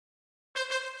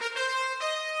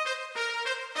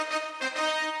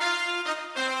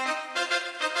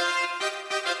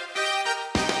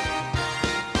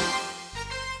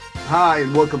Hi,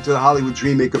 and welcome to the Hollywood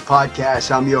Dreammaker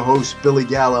podcast. I'm your host, Billy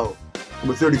Gallo. I'm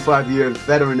a 35-year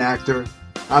veteran actor.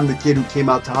 I'm the kid who came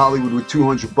out to Hollywood with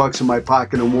 $200 in my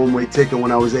pocket and a one-way ticket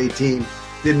when I was 18.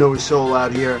 Didn't know a soul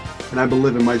out here, and I've been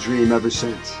living my dream ever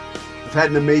since. I've had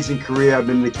an amazing career. I've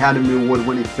been an Academy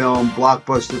Award-winning film,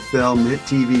 blockbuster film, hit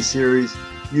TV series.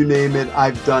 You name it,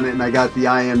 I've done it, and I got the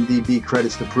IMDb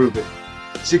credits to prove it.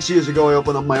 6 years ago, I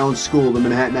opened up my own school, the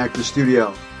Manhattan Actor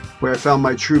Studio, where I found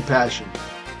my true passion.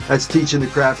 That's teaching the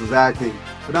craft of acting,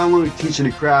 but not only teaching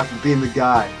the craft of being the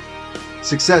guy.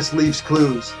 Success leaves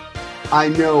clues. I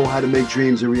know how to make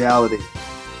dreams a reality.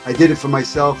 I did it for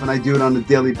myself, and I do it on a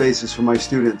daily basis for my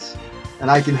students.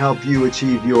 And I can help you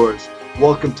achieve yours.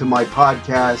 Welcome to my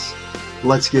podcast.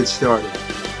 Let's get started.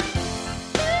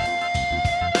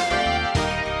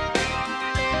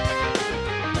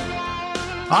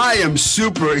 I am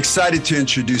super excited to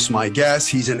introduce my guest.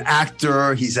 He's an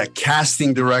actor. He's a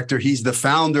casting director. He's the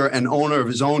founder and owner of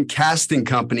his own casting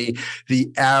company,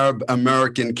 the Arab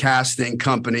American Casting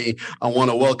Company. I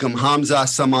want to welcome Hamza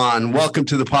Saman. Welcome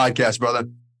to the podcast, brother.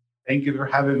 Thank you for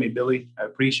having me, Billy. I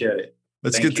appreciate it.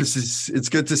 It's good to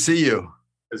see you.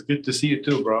 It's good to see you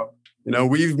too, bro. You know,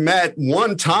 we've met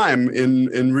one time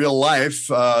in real life.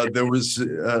 There was,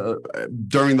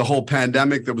 during the whole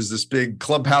pandemic, there was this big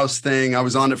Clubhouse thing. I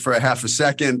was on it for a half a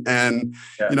second and,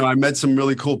 you know, I met some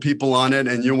really cool people on it.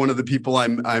 And you're one of the people I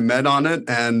met on it.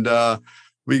 And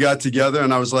we got together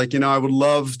and I was like, you know, I would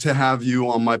love to have you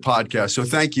on my podcast. So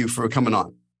thank you for coming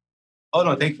on. Oh,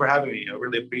 no, thanks for having me. I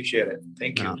really appreciate it.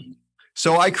 Thank you. Yeah.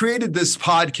 So I created this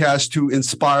podcast to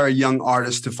inspire young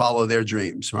artists to follow their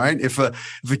dreams, right? If a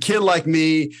kid like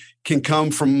me can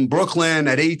come from Brooklyn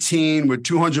at 18 with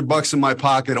 $200 in my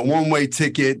pocket, a one-way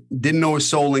ticket, didn't know a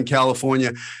soul in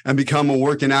California, and become a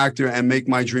working actor and make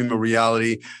my dream a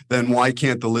reality, then why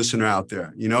can't the listener out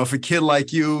there? You know, if a kid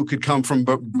like you could come from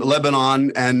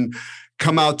Lebanon and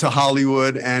come out to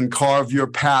Hollywood and carve your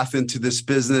path into this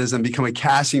business and become a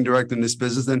casting director in this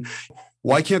business, then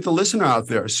why can't the listener out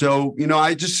there? So, you know,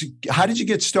 how did you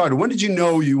get started? When did you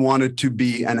know you wanted to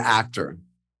be an actor?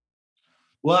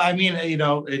 Well, I mean, you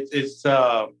know, it's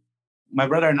my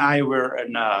brother and I were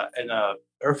in a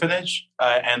orphanage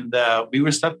and we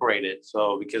were separated.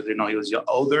 So because, you know, he was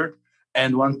older.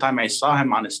 And one time I saw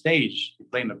him on a stage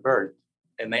playing a bird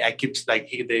and I kept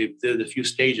like, they did a few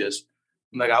stages.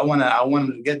 I'm like, I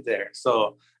wanted to get there.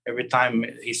 So every time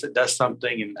he does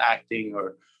something in acting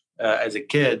or as a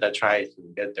kid, I tried to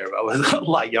get there. But I was a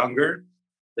lot younger,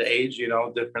 the age, you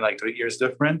know, different, like 3 years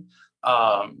different.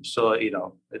 So, you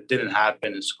know, it didn't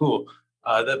happen in school.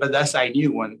 But that's, I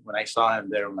knew when I saw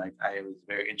him there, I'm like, I was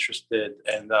very interested.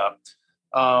 And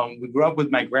we grew up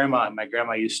with my grandma, and my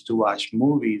grandma used to watch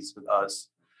movies with us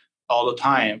all the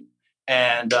time.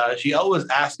 And she always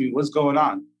asked me, what's going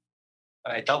on?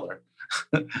 And I tell her.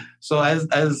 So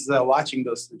as watching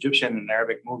those Egyptian and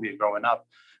Arabic movies growing up,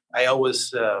 I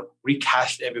always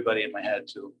recast everybody in my head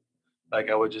too.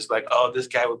 Like I would just like, oh, this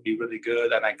guy would be really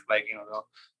good, and I like, you know,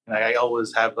 and I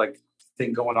always have like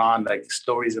thing going on, like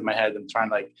stories in my head. I'm trying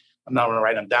like, I'm not gonna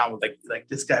write them down. With like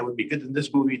this guy would be good in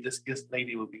this movie. This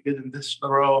lady would be good in this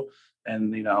role,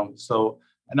 and you know, so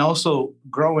and also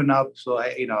growing up, so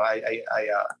I you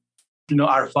know,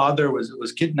 our father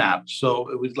was kidnapped. So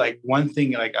it was like one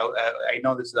thing. Like I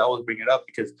know this. I always bring it up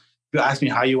because if you ask me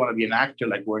how you want to be an actor,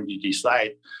 like where did you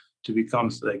decide to become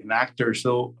like an actor?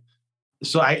 So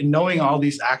I knowing all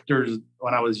these actors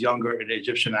when I was younger, an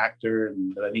Egyptian actor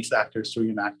and Lebanese actors,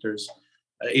 Syrian actors,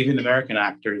 even American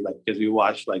actors, like because we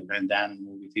watched like Van Damme in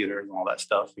movie theaters and all that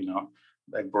stuff, you know,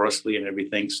 like Bruce Lee and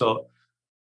everything. So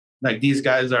like these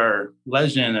guys are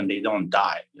legend and they don't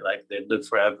die, like they live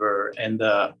forever and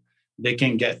they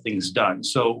can get things done.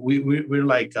 So we're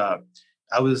like.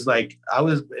 I was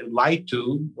lied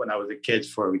to when I was a kid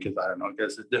because I don't know,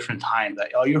 because it's a different time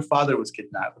that, oh, your father was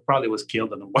kidnapped, probably was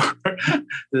killed in the war.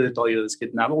 They told you he was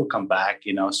kidnapped, we'll come back,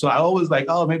 you know. So I always like,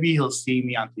 oh, maybe he'll see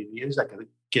me on TV. It's like a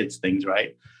kids things,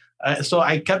 right? So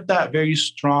I kept that very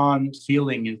strong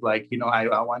feeling is like, you know,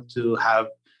 I want to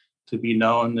be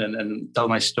known and tell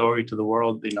my story to the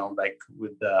world, you know, like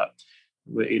with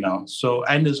you know, so,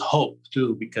 and there's hope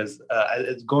too, because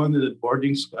it's going to the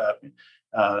boarding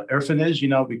orphanage, you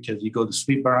know, because you go to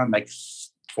sleep around like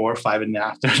 4 or 5 in the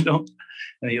afternoon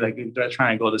and you're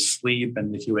trying to go to sleep.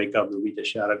 And if you wake up, they'll beat the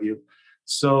shit out of you.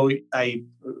 So I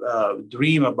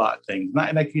dream about things,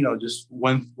 not like, you know, just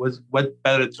what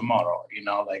better tomorrow, you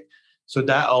know, like, so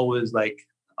that always like,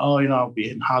 oh, you know, I'll be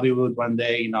in Hollywood one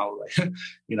day, you know, like,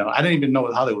 you know, I didn't even know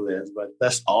what Hollywood is, but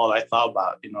that's all I thought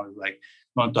about, you know, like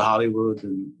going to Hollywood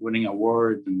and winning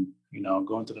awards and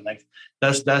going to the next.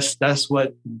 That's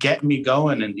what get me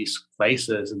going in these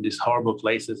places, in these horrible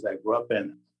places that I grew up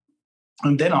in.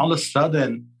 And then all of a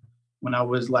sudden, when I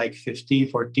was like 15,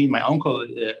 14, my uncle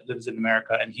lives in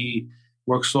America, and he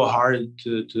worked so hard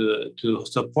to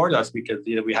support us because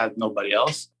we had nobody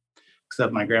else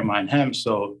except my grandma and him.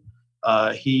 So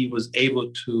he was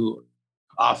able to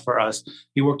offer us.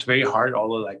 He worked very hard,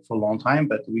 although like for a long time,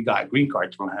 but we got green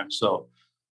cards from him. So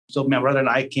my brother and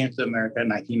I came to America in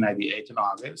 1998 in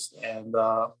August, and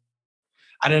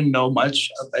I didn't know much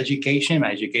of education.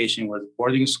 My education was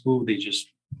boarding school. They're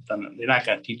not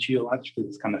going to teach you much because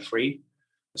it's kind of free.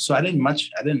 So I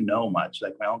didn't know much.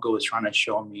 Like my uncle was trying to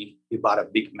show me. He bought a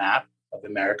big map of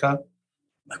America.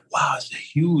 I'm like, wow, it's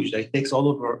huge. It takes all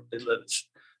over the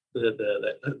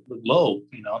globe,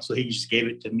 So he just gave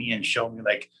it to me and showed me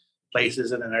like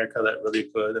places in America that really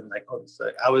could. And like,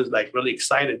 I was like really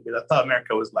excited because I thought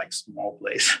America was like small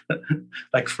place,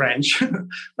 like French,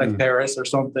 like Paris or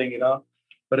something,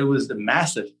 But it was a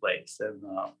massive place. And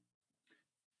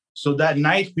so that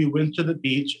night we went to the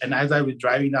beach, and as I was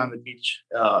driving down the beach,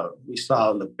 we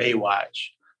saw the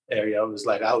Baywatch area. I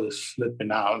was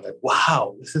flipping out. I was like,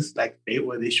 wow, this is like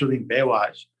where they're shooting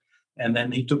Baywatch. And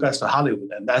then he took us to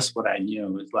Hollywood, and that's what I knew.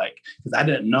 It was like, because I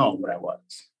didn't know what I was,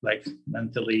 like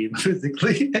mentally,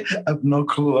 physically. I have no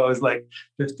clue. I was like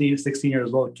 15, 16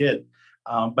 years old kid,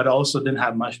 but I also didn't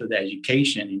have much of the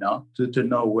education, to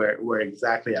know where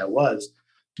exactly I was.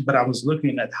 But I was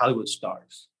looking at Hollywood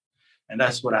stars. And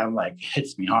that's what I'm like,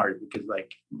 hits me hard because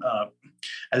like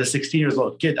as a 16 years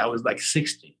old kid, I was like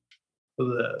 60 for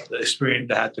the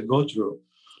experience I had to go through.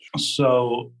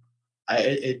 So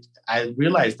I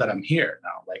realized that I'm here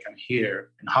now. Like I'm here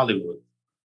in Hollywood.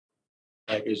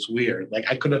 Like it's weird. Like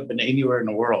I could have been anywhere in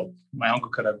the world. My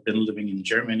uncle could have been living in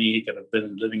Germany. He could have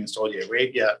been living in Saudi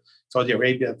Arabia. Saudi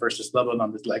Arabia versus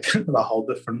Lebanon is like a whole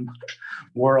different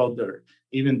world, or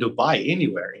even Dubai,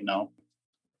 anywhere,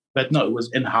 But no, it was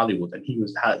in Hollywood, and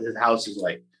his house is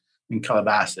like in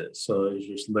Calabasas, so it was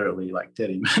just literally like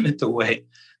 30 minutes away.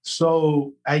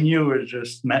 So I knew it was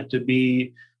just meant to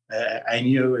be. I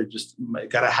knew it just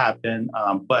got to happen.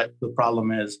 But the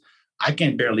problem is, I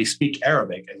can barely speak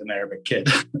Arabic as an Arabic kid.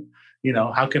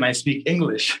 How can I speak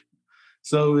English?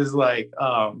 So it was like,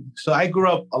 so I grew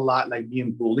up a lot like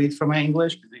being bullied for my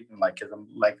English, because I'm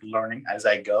like learning as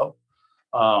I go.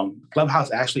 Clubhouse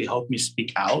actually helped me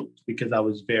speak out because I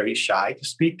was very shy to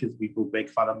speak because people make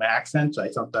fun of my accent. So I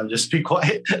sometimes just speak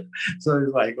quiet. So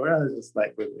it's like, well, it's just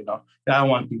like, I don't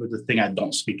want people to think I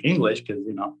don't speak English because,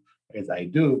 as I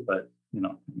do, but,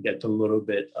 get a little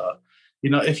bit,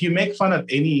 if you make fun of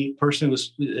any person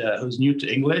who's new to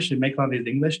English and make fun of his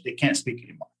English, they can't speak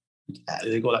anymore.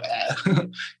 They go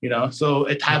like, so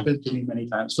it happened to me many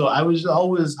times. So I was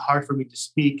always hard for me to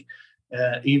speak.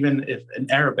 Even if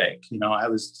in Arabic, I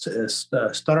was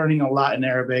stuttering a lot in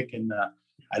Arabic, and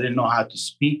I didn't know how to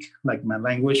speak. Like my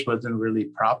language wasn't really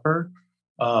proper.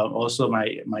 Also, my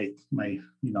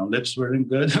lips weren't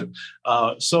good.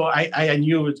 So I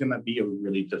knew it was going to be a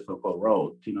really difficult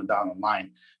road, down the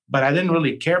line. But I didn't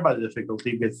really care about the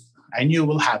difficulty because I knew it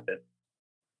will happen.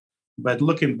 But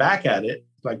looking back at it,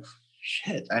 like,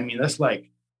 shit, I mean, that's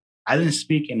like, I didn't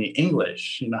speak any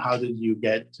English. How did you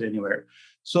get to anywhere?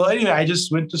 So anyway, I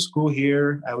just went to school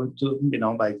here. I went to,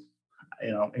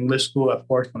 English school, of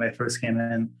course, when I first came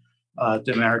in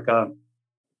to America.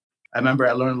 I remember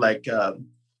I learned like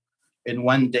in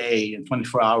one day, in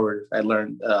 24 hours, I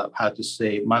learned how to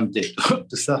say Monday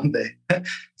to Sunday.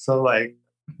 So like,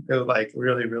 it was like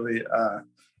really, really,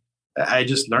 I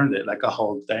just learned it like a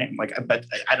whole thing. Like, but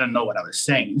I don't know what I was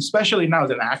saying, especially now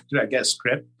as an actor, I get a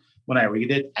script. When I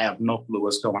read it, I have no clue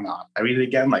what's going on. I read it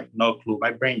again, like no clue.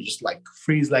 My brain just like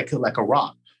freeze like a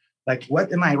rock. Like,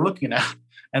 what am I looking at?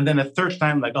 And then a third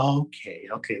time, like, oh,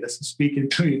 okay, this is speaking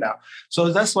to you now.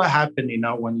 So that's what happened,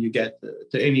 when you get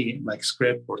to any like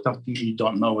script or something you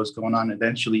don't know what's going on,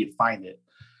 eventually you find it.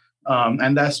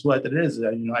 And that's what it is.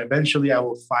 Eventually I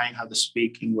will find how to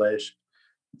speak English,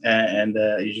 and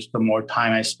just the more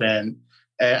time I spend.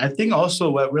 And I think also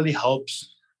what really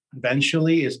helps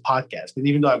eventually is podcast. And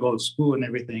even though I go to school and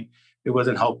everything, it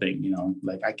wasn't helping,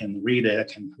 like I can read it,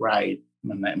 I can write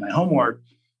my homework,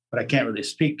 but I can't really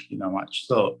speak, much.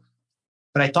 So,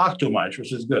 but I talk too much,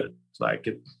 which is good. So I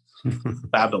could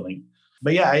babbling.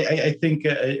 But yeah, I think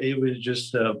it was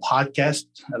just a podcast.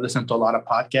 I listened to a lot of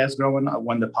podcasts growing up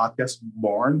when the podcast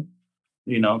born,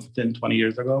 10, 20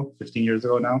 years ago, 15 years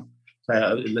ago now. So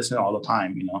I listen all the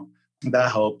time, that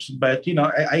helps. But,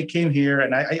 I came here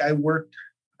and I worked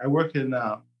in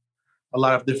a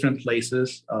lot of different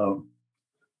places.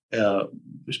 Uh,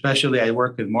 Especially, I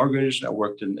worked in mortgage. I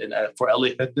worked for LA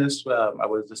Fitness. I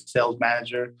was the sales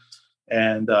manager,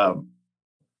 and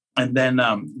then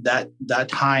that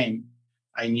time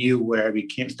I knew where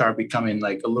I started becoming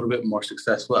like a little bit more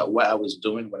successful at what I was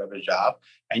doing, whatever job.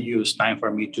 I knew it was time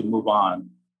for me to move on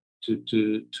to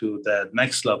the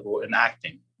next level in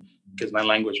acting because my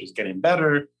language was getting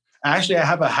better. Actually, I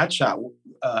have a headshot,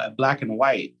 black and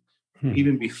white,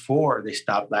 even before they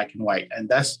stopped black and white, and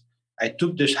I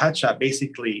took this headshot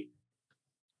basically.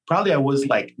 Probably I was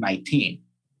like 19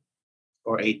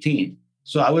 or 18.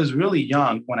 So I was really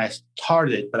young when I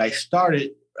started, but I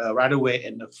started right away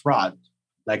in the fraud.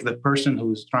 Like the person who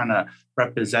was trying to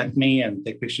represent me and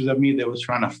take pictures of me, they was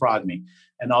trying to fraud me.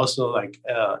 And also like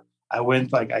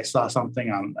I saw something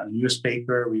on a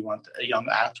newspaper. We want a young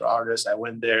actor artist. I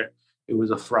went there. It was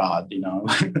a fraud,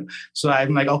 So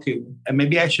I'm like, okay, and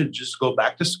maybe I should just go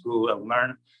back to school and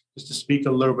learn just to speak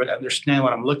a little bit, understand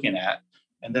what I'm looking at.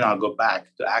 And then I'll go back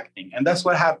to acting. And that's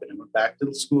what happened. I went back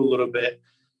to school a little bit.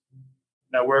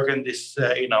 And I work in this,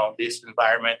 this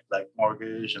environment like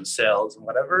mortgage and sales and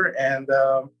whatever. And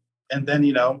then,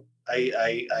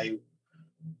 I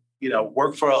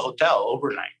work for a hotel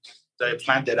overnight. So I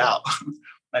planned it out.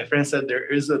 My friend said there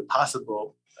is a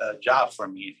possible job for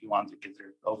me if you want to get there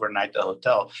overnight at the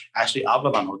hotel. Actually,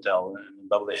 Avalon Hotel in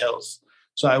Beverly Hills.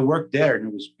 So I worked there and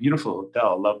it was a beautiful hotel.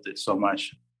 I loved it so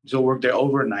much. So I worked there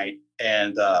overnight.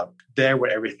 And there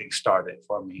where everything started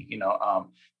for me.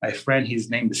 My friend,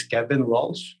 his name is Kevin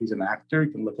Walsh. He's an actor.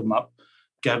 You can look him up.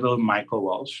 Kevin Michael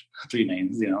Walsh, 3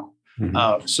 names,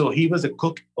 Mm-hmm. So he was a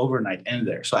cook overnight in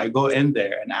there. So I go in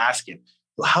there and ask him,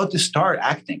 well, how to start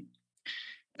acting?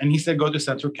 And he said, go to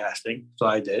Central Casting. So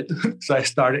I did. So I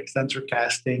started Central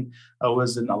Casting. I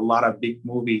was in a lot of big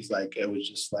movies. Like it was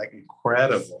just like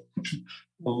incredible.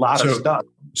 A lot of stuff.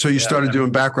 So you started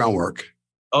doing background work.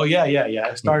 Oh, yeah.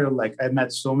 I started I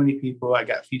met so many people. I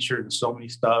got featured in so many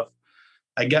stuff.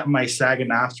 I got my SAG and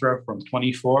AFTRA from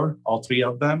 24, all 3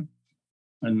 of them.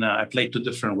 And I played 2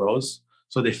 different roles.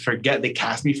 So they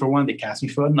cast me for one, they cast me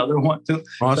for another one too.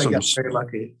 Awesome. So I got very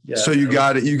lucky. Yeah. So you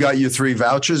got your 3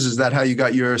 vouchers. Is that how you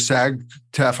got your SAG,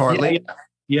 Taft-Hartley?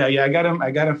 Yeah. I got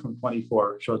him from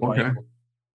 24, show 24. Okay.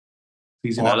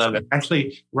 Season 11.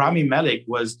 Actually, Rami Malek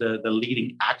was the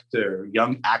leading actor,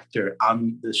 young actor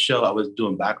on the show I was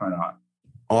doing background on.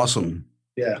 Awesome.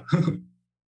 Yeah.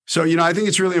 So, I think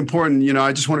it's really important.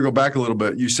 I just want to go back a little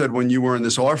bit. You said when you were in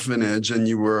this orphanage and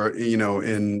you were,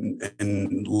 in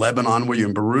Lebanon, were you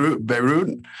in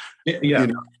Beirut? Yeah.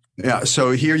 Yeah.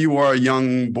 So here you are, a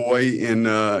young boy in,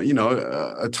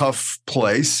 a tough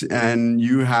place, and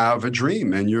you have a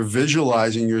dream and you're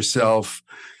visualizing yourself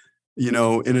in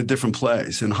a different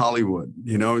place in Hollywood.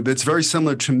 That's very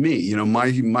similar to me.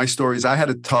 My story is I had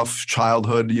a tough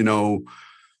childhood,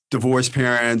 divorced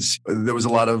parents. There was a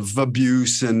lot of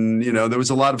abuse and, there was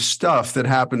a lot of stuff that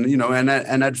happened,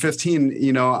 and at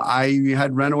 15, I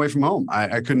had ran away from home.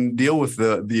 I couldn't deal with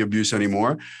the abuse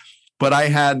anymore, but I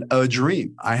had a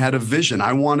dream. I had a vision.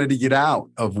 I wanted to get out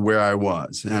of where I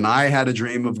was. And I had a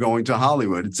dream of going to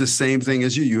Hollywood. It's the same thing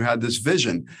as you. You had this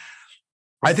vision.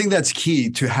 I think that's key,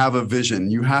 to have a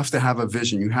vision. You have to have a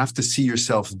vision. You have to see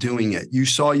yourself doing it. You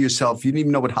saw yourself, you didn't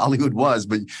even know what Hollywood was,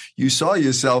 but you saw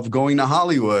yourself going to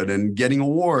Hollywood and getting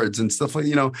awards and stuff like,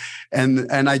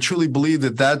 and I truly believe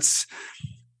that's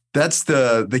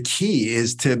the key,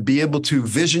 is to be able to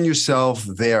vision yourself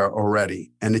there already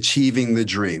and achieving the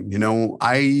dream.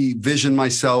 I vision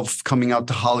myself coming out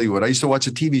to Hollywood. I used to watch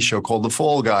a TV show called The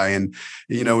Fall Guy, and,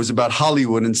 it was about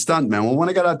Hollywood and stuntmen. Well, when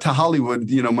I got out to Hollywood,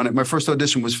 my first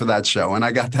audition was for that show, and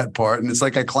I got that part, and it's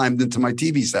like I climbed into my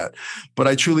TV set. But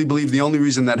I truly believe the only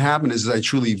reason that happened is I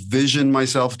truly visioned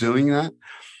myself doing that.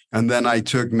 And then I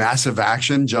took massive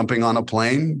action, jumping on a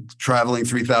plane, traveling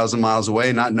 3,000 miles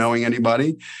away, not knowing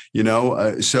anybody,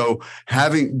 so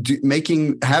having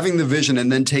the vision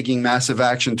and then taking massive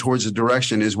action towards the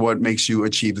direction is what makes you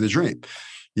achieve the dream,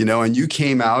 and you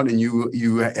came out and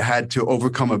you had to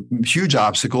overcome huge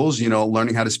obstacles,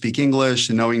 learning how to speak English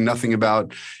and knowing nothing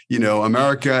about,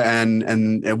 America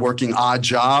and working odd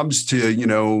jobs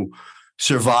to,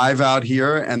 survive out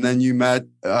here. And then you met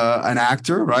an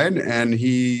actor, right? And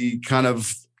he kind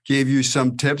of gave you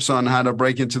some tips on how to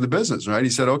break into the business, right? He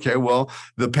said, okay, well,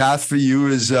 the path for you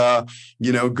is,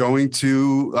 going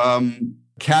to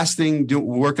casting,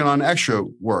 working on extra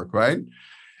work, right?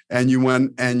 And you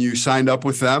went and you signed up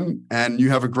with them, and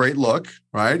you have a great look,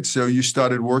 right? So you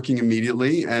started working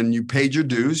immediately and you paid your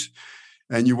dues.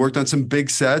 And you worked on some big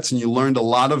sets, and you learned a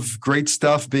lot of great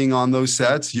stuff being on those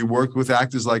sets. You worked with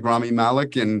actors like Rami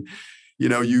Malek, and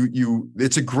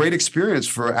it's a great experience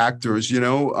for actors.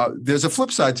 There's a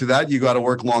flip side to that. You got to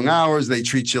work long hours. They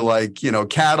treat you like,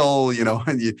 cattle,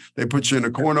 and they put you in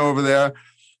a corner over there.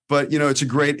 But, it's a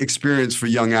great experience for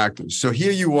young actors. So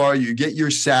here you are, you get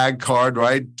your SAG card,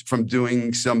 right, from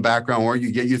doing some background work,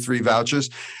 you get your 3 vouchers.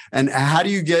 And how do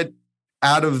you get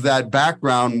out of that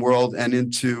background world and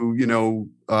into,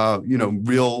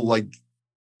 real like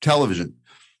television?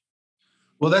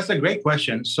 Well, that's a great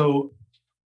question. So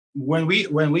when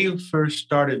we first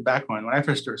started background, when I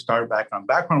first started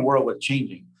background world was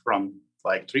changing from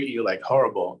like treat you like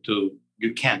horrible to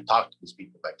you can't talk to these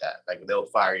people like that. Like they'll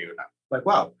fire you now. Like,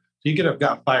 wow, so you could have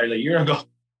got fired a year ago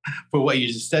for what you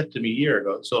just said to me a year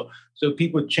ago. So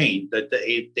people changed. That the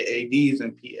ADs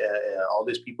and all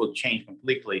these people changed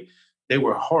completely. They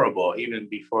were horrible even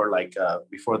before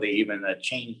they even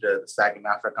changed the SAG and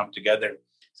AFTRA come together.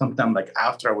 Sometimes like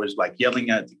after I was like yelling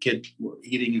at the kid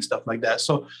eating and stuff like that.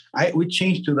 So we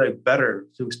changed to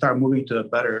we start moving to a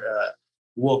better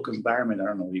woke environment. I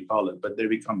don't know what you call it, but they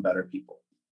become better people,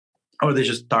 or they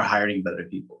just start hiring better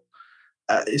people.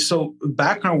 So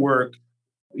background work,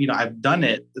 I've done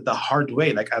it the hard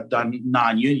way. Like I've done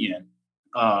non-union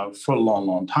for a long,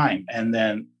 long time. And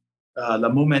then the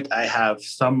moment I have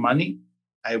some money,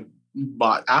 I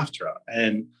bought AFTRA.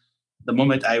 And the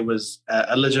moment I was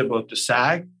eligible to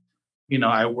SAG,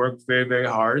 I worked very, very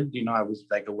hard. I was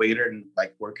like a waiter and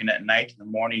like working at night in the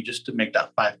morning just to make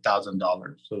that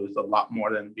 $5,000. So it was a lot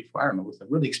more than before. I don't know, it was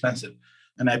really expensive.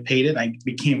 And I paid it and I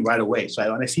became right away.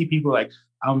 So when I see people like,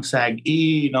 I'm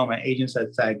SAG-E, my agent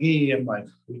said SAG-E, I'm like,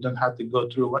 we don't have to go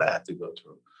through what I have to go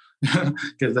through.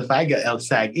 Because if I get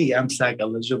SAG-E, I'm SAG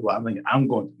eligible. I'm like, I'm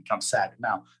going to become SAG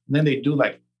now. And then they're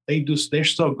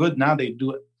so good now, they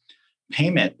do it.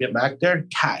 Payment, get back there,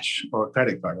 cash or a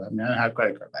credit card. I mean, I don't have a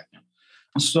credit card back then.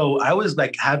 So I was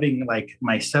like having like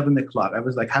my 7 o'clock. I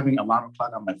was like having alarm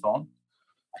clock on my phone.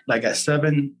 Like at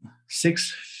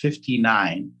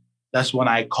 6:59, that's when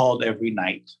I called every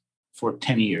night for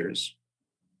 10 years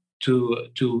to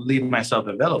leave myself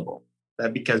available.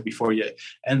 That because before you,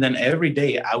 and then every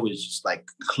day I was just like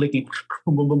clicking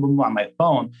boom, boom, boom, boom, on my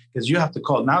phone because you have to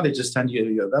call. Now they just send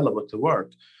you're available to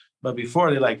work. But before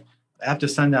they like, I have to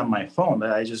send out my phone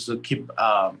that I just keep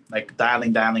like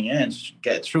dialing in to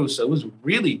get through. So it was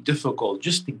really difficult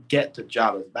just to get the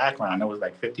job as background. It was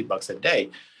like $50 a day.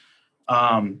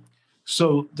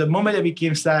 So the moment I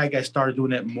became SAG, I started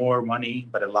doing it more money,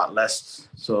 but a lot less.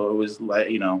 So it was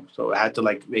like, so I had to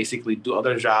like basically do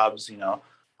other jobs,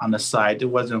 on the side. It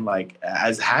wasn't like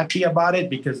as happy about it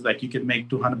because like you could make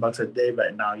 $200 a day,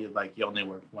 but now you only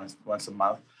work once a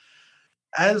month.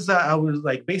 As I was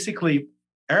like basically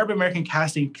Arab American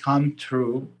casting come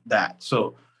through that.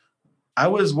 So I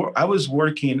was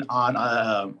working on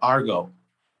Argo.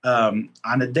 On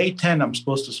the day 10, I'm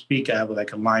supposed to speak. I have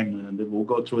like a line, and we'll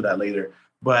go through that later.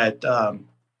 But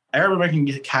Arab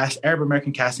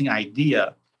American casting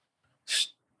idea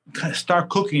start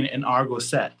cooking in Argo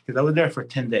set because I was there for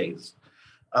 10 days.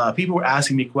 People were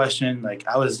asking me questions like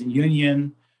I was in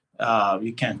union.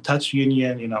 You can't touch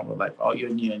union. We're like all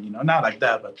union. Not like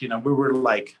that, but we were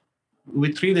like.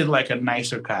 We treated like a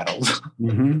nicer cattle.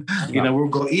 Mm-hmm. We'll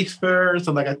go eat furs.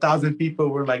 So like 1,000 people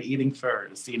were like eating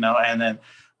furs, and then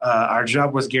our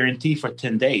job was guaranteed for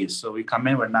 10 days. So we come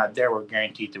in, we're not there, we're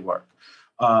guaranteed to work.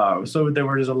 So there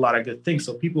was a lot of good things.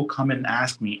 So people come in and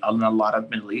ask me, a lot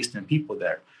of Middle Eastern people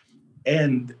there.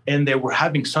 And they were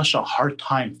having such a hard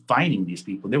time finding these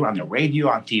people. They were on the radio,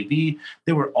 on TV.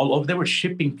 They were all over. They were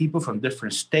shipping people from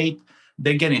different states.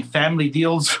 They're getting family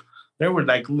deals. They were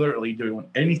like literally doing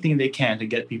anything they can to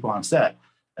get people on set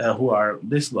who are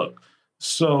this look.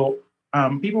 So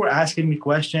people were asking me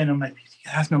questions. I'm like,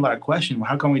 you ask me a lot of questions. Well,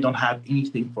 how come we don't have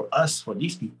anything for us, for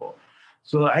these people?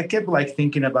 So I kept like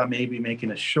thinking about maybe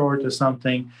making a short or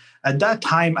something. At that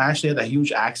time, I actually had a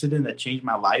huge accident that changed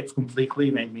my life completely,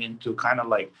 made me into kind of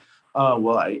like,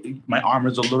 my arm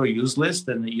is a little useless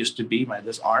than it used to be,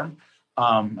 this arm.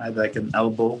 I had like an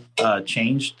elbow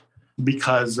changed.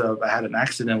 Because I had an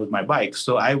accident with my bike.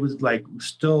 So I was like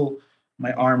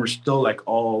my arm was still like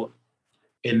all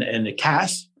in the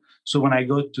cast. So when I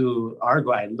go to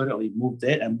Argo, I literally moved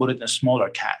it and put it in a smaller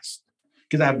cast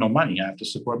because I have no money. I have to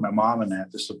support my mom and I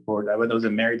have to support, I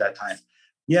wasn't married that time.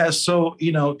 Yeah. So,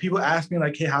 people ask me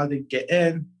like, hey, how did they get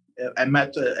in? I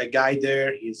met a guy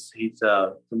there. He's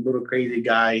a little crazy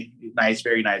guy. He's nice,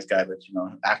 very nice guy, but,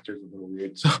 actor's a little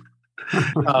weird. So.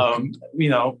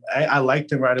 I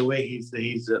liked him right away.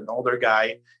 He's an older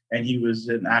guy and he was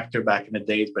an actor back in the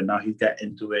days, but now he's got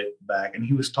into it back. And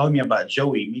he was telling me about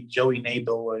Joey. Meet Joey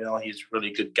Nabel. He's a really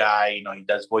good guy. He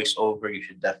does voiceover. You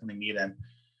should definitely meet him.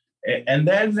 And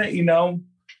then,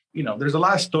 there's a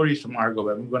lot of stories from Argo,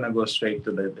 but I'm going to go straight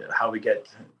to the how we get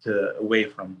to away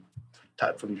from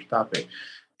the topic.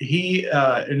 He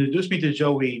introduced me to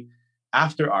Joey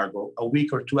after Argo, a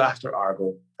week or two after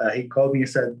Argo. He called me and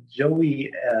said,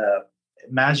 Joey,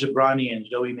 Maz Jobrani and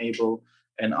Joey Mabel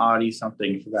and Audie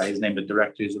something, I forgot his name, the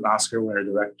director is an Oscar winner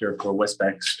director for West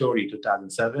Bank Story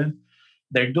 2007.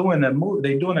 They're doing a movie.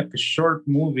 They're doing a short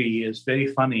movie. It's very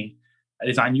funny.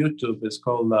 It's on YouTube. It's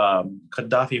called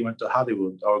Gaddafi Went to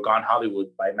Hollywood or Gone Hollywood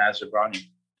by Maz Jobrani.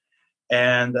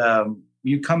 And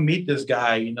you come meet this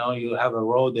guy, you have a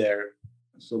role there.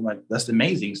 So I'm like, that's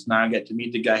amazing. So now I get to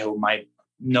meet the guy who might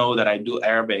know that I do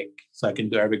Arabic, so I can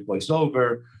do Arabic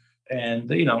voiceover. And,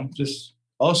 just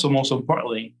also most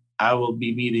importantly, I will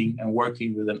be meeting and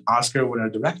working with an Oscar winner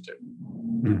director.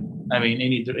 I mean,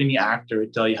 any actor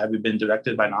would tell you, have you been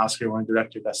directed by an Oscar winner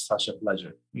director? That's such a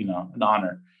pleasure, an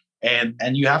honor. And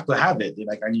you have to have it,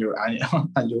 like on your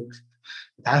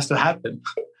it has to happen.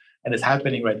 And it's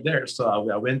happening right there. So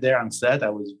I went there on set. I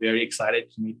was very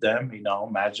excited to meet them.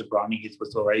 Maz Jobrani, he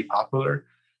was already popular,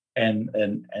 and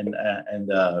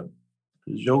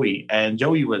Joey. And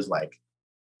Joey was like,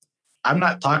 I'm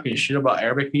not talking shit about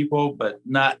Arabic people, but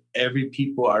not every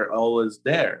people are always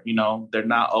there. They're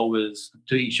not always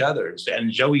to each other.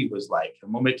 And Joey was like, the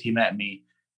moment he met me,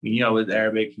 he knew I was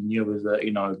Arabic. He knew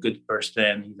I was a good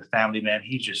person. He's a family man.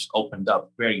 He just opened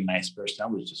up, very nice person. I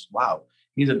was just, wow.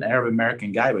 He's an Arab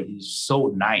American guy, but he's so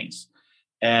nice.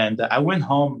 And I went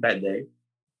home that day,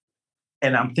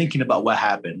 and I'm thinking about what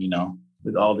happened,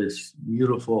 with all this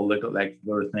beautiful little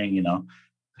thing,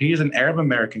 He's an Arab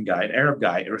American guy, an Arab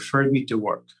guy, referred me to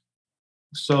work.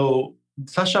 So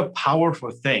such a powerful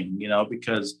thing,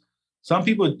 because some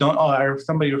people don't,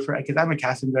 somebody refer, because I'm a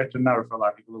casting director now, refer a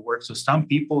lot of people to work. So some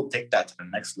people take that to the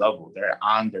next level. They're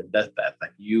on their deathbed.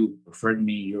 Like, you referred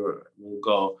me, you'll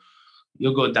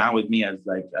go down with me as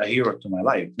like a hero to my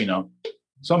life,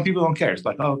 Some people don't care. It's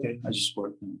like, oh, okay, I just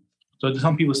work. So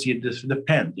some people see it this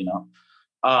depend,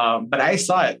 But I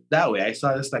saw it that way. I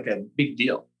saw this like a big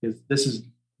deal, because this is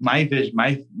my vision,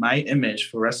 my image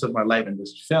for the rest of my life in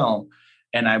this film.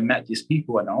 And I met these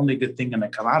people, and the only good thing going to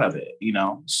come out of it,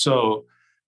 So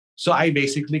I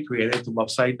basically created a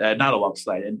website, not a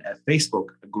website, a Facebook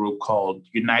group called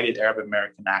United Arab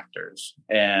American Actors.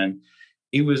 And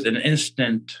it was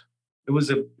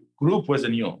a group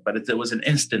wasn't new, but it was an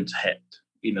instant hit.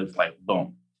 It's like,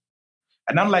 boom.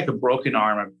 And I'm like a broken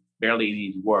arm. I barely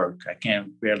need work. I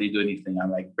can't barely do anything.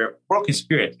 I'm like broken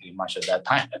spirit pretty much at that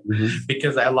time,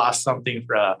 because I lost something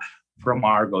from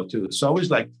Argo too. So I was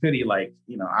like pretty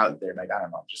out there. Like, I don't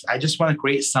know. I just want to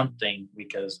create something,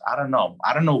 because I don't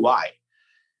know why,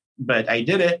 but I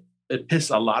did it. It pissed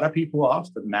a lot of people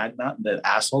off. The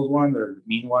asshole one, the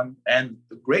mean one, and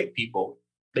the great people.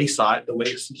 They saw it the way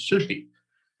it should be.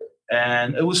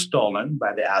 And it was stolen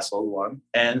by the asshole one.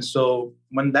 And so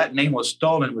when that name was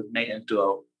stolen, it was made into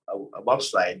a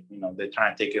website. They're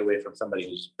trying to take it away from somebody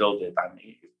who's built it on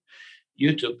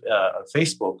YouTube,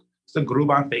 Facebook. It's a group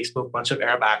on Facebook, a bunch of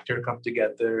Arab actors come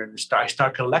together and start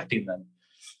collecting them.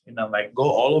 Go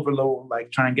all over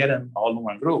try and get them all in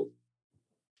one group.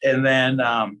 And then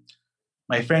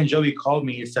my friend Joey called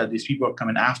me. He said, these people are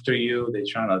coming after you. They're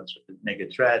trying to make a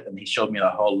threat. And he showed me the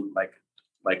whole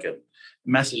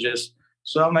messages.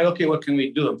 So I'm like, okay, what can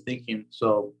we do? I'm thinking,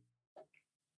 so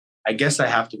I guess I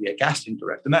have to be a casting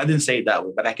director. And I didn't say it that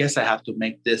way, but I guess I have to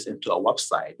make this into a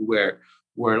website where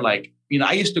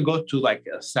I used to go to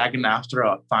a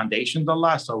SAG-AFTRA foundations a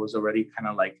lot. So I was already kind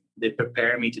of they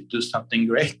prepare me to do something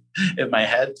great in my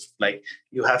head. Like,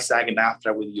 you have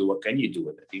SAG-AFTRA with you. What can you do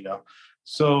with it?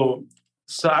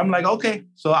 So I'm like, okay,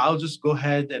 so I'll just go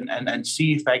ahead and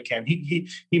see if I can. He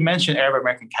mentioned Arab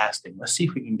American casting. Let's see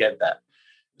if we can get that.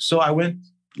 So I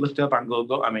looked up on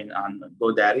on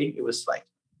GoDaddy. It was like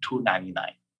 $2.99.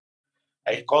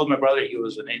 I called my brother. He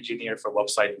was an engineer for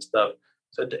website and stuff.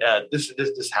 So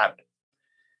this happened.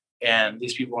 And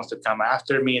these people wants to come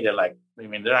after me. They're like, they're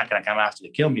not going to come after to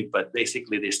kill me, but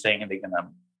basically they're saying they're going to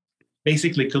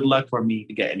basically good luck for me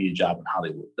to get any job in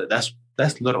Hollywood.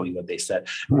 That's literally what they said.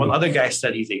 One other guy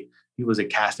said he was a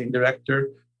casting director.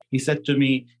 He said to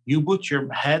me, you put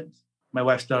your head, my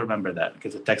wife still remember that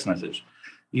because of text message.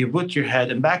 You put your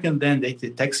head, and back in then they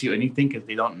could text you anything because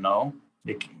they don't know.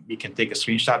 You can take a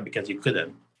screenshot because you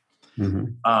couldn't.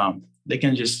 They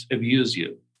can just abuse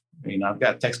you. I've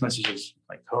got text messages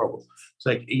like horrible. It's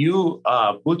like, you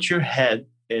put your head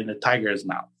in a tiger's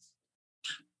mouth.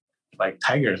 Like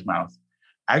tiger's mouth.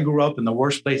 I grew up in the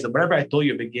worst place. Whatever I told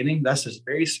you at the beginning, that's just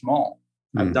very small.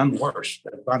 I've done worse.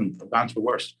 I've gone through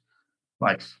worse.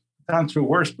 Like, I've gone through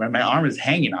worse, but my arm is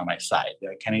hanging on my side.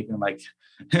 I can't even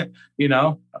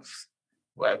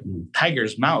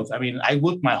tiger's mouth. I mean, I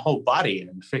whipped my whole body in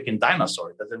a freaking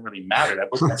dinosaur. It doesn't really matter. I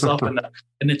put myself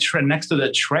in the train next to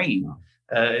the train.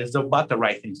 Is about the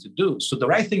right things to do. So the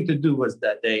right thing to do was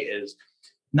that day is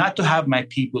not to have my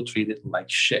people treated like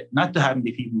shit, not to have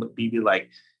me people be like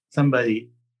somebody.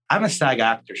 I'm a SAG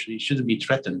actor, so you shouldn't be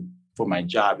threatened for my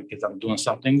job because I'm doing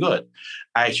something good.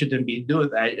 I shouldn't be doing.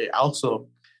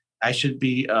 I should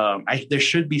be. There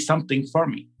should be something for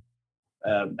me.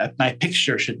 My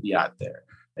picture should be out there.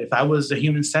 If I was a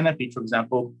human centipede, for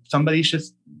example, somebody should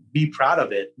be proud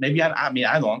of it. Maybe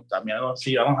I don't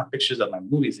have pictures of my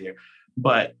movies here,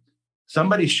 but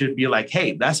somebody should be like,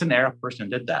 hey, that's an Arab person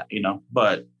did that,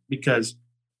 but because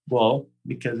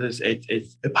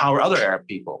it's empower other Arab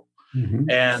people. Mm-hmm.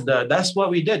 And that's what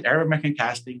we did. Arab American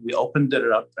Casting, we opened it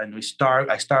up and I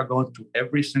start going to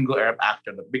every single Arab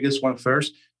actor, the biggest one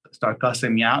first, start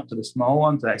cussing me out to the small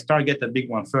ones. I start get the big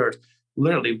one first.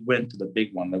 Literally went to the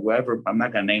big one, like whoever, I'm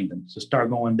not going to name them. So start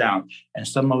going down and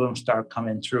some of them start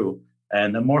coming through.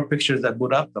 And the more pictures I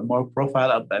put up, the more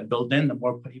profile I build in, the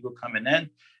more people coming in.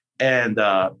 And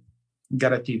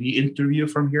got a TV interview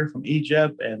from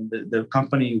Egypt. And the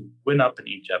company went up in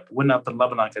Egypt, went up in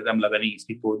Lebanon because I'm Lebanese.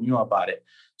 People knew about it.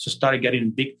 So started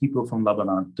getting big people from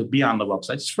Lebanon to be on the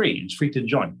website. It's free. It's free to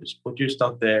join. Just put your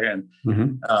stuff there. And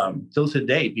till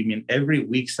today, every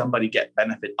week somebody get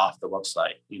benefit off the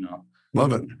website,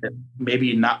 Love it.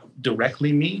 Maybe not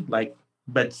directly me,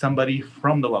 but somebody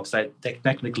from the website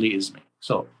technically is me.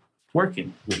 So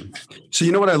working. So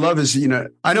what I love is,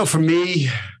 I know for me,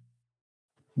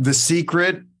 the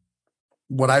secret,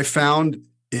 what I found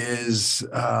is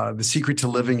the secret to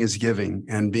living is giving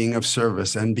and being of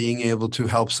service and being able to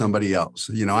help somebody else.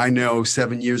 I know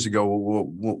 8 years ago,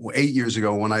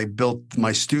 when I built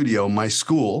my studio, my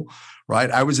school, right?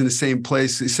 I was in the same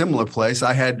place, a similar place.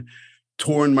 I had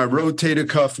torn my rotator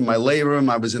cuff in my labrum.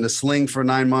 I was in a sling for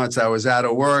 9 months. I was out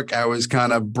of work. I was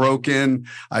kind of broken.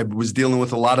 I was dealing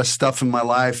with a lot of stuff in my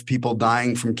life, people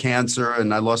dying from cancer.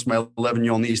 And I lost my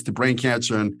 11-year-old niece to brain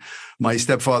cancer and my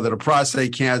stepfather to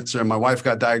prostate cancer. And my wife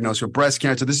got diagnosed with breast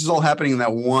cancer. This is all happening in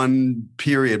that one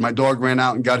period. My dog ran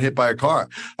out and got hit by a car.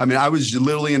 I was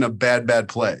literally in a bad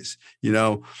place,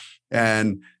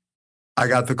 and I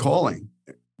got the calling.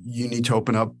 You need to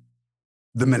open up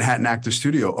the Manhattan Actor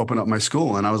Studio, open up my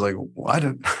school. And I was like, what?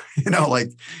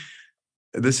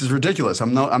 This is ridiculous.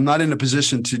 I'm not in a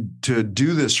position to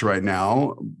do this right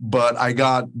now, but I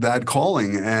got that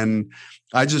calling and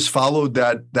I just followed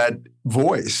that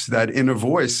voice, that inner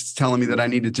voice telling me that I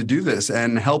needed to do this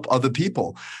and help other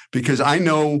people. Because I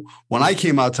know when I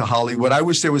came out to Hollywood, I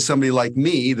wish there was somebody like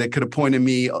me that could have pointed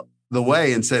me the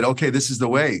way and said, okay, this is the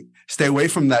way. Stay away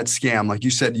from that scam. Like you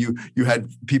said, you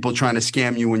had people trying to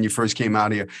scam you when you first came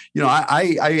out here.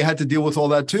 I had to deal with all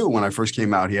that too when I first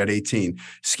came out here at 18.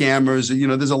 Scammers,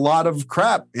 there's a lot of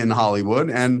crap in Hollywood,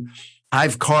 and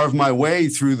I've carved my way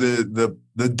through the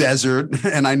desert,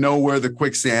 and I know where the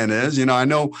quicksand is. I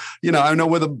know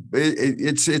where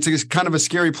it's kind of a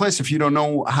scary place if you don't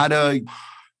know how to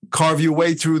carve your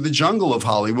way through the jungle of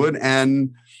Hollywood.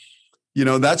 And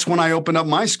that's when I opened up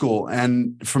my school.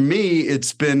 And for me,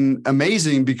 it's been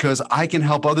amazing because I can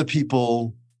help other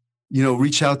people,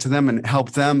 reach out to them and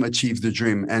help them achieve their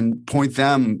dream and point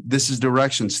them, this is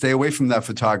direction. Stay away from that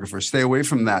photographer. Stay away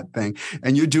from that thing.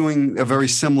 And you're doing a very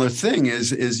similar thing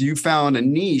is you found a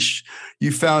niche.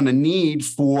 You found a need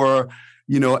for,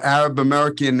 Arab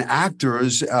American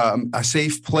actors, a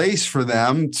safe place for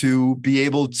them to be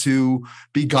able to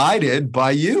be guided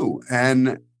by you.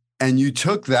 And you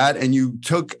took that and you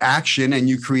took action and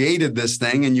you created this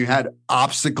thing and you had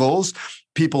obstacles,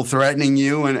 people threatening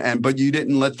you, but you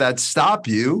didn't let that stop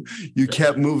you. You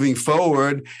kept moving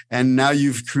forward. And now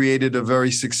you've created a very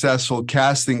successful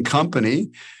casting company,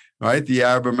 right? The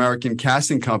Arab American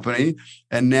Casting Company.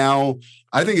 And now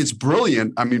I think it's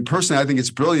brilliant. Personally, I think it's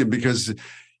brilliant because,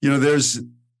 there's,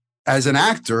 as an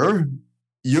actor,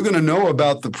 you're going to know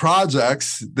about the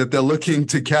projects that they're looking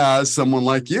to cast someone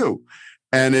like you.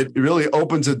 And it really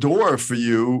opens a door for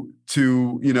you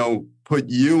to, put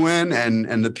you in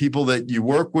and the people that you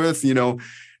work with.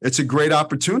 It's a great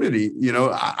opportunity.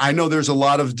 I know there's a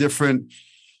lot of different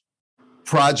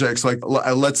projects. Like,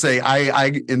 let's say I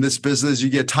in this business, you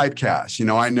get typecast.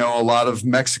 I know a lot of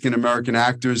Mexican American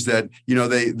actors that,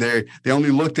 they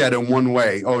only looked at it one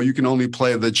way. Oh, you can only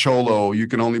play the cholo. You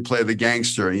can only play the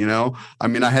gangster,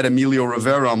 I had Emilio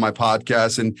Rivera on my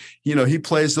podcast and, he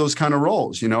plays those kind of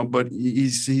roles, but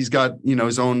he's got,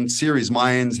 his own series,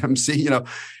 Mayans MC,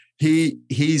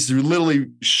 he's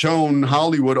literally shown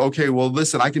Hollywood, okay, well,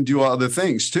 listen, I can do other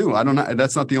things too. I don't know.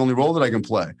 That's not the only role that I can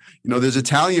play. There's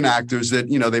Italian actors that,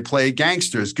 they play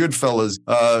gangsters, Goodfellas,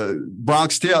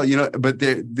 Bronx Tale, but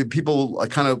the people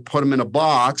kind of put them in a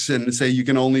box and say, you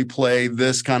can only play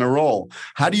this kind of role.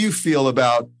 How do you feel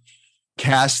about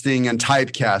casting and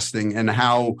typecasting and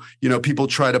how, people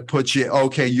try to put you,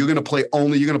 okay, you're going to play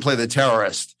the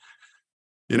terrorist.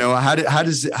 How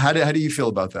do you feel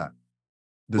about that?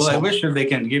 I wish they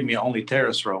can give me only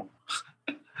terrorist role.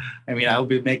 I mean, I'll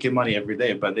be making money every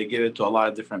day, but they give it to a lot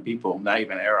of different people, not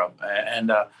even Arab.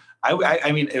 And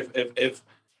I mean, if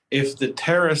the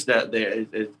terrorist that there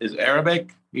is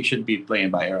Arabic, he should be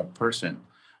playing by Arab person,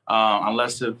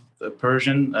 unless if a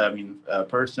Persian,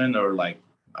 person or like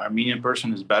Armenian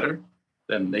person is better,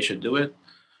 then they should do it.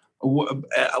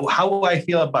 How I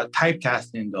feel about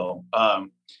typecasting, though,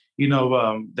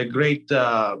 the great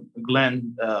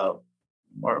Glenn.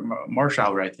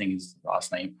 Marshall, I think is his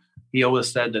last name. He always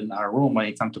said in our room when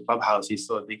he comes to Clubhouse, he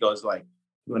goes like,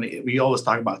 we always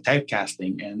talk about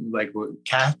typecasting and like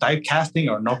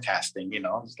typecasting or no casting,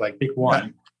 it's like pick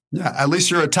one. Yeah, at least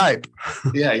you're a type.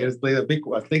 Yeah, he was like a big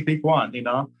one. Pick one,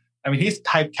 I mean, he's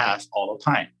typecast all the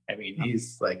time. I mean,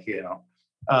 he's like,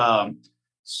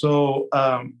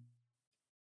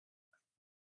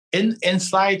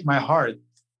 inside my heart,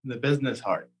 the business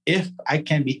heart, if I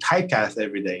can be typecast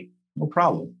every day, no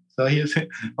problem. So he said,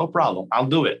 no problem. I'll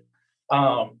do it.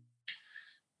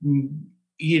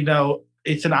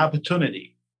 It's an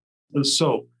opportunity.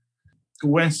 So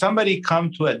when somebody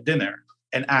come to a dinner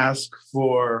and ask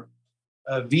for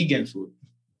vegan food,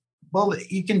 well,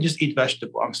 you can just eat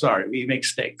vegetable. I'm sorry. We make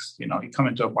steaks. You come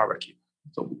into a barbecue.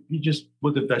 So you just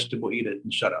put the vegetable, eat it,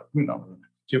 and shut up.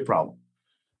 It's your problem.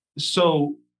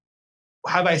 So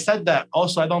have I said that?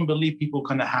 Also, I don't believe people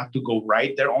kind of have to go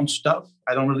write their own stuff.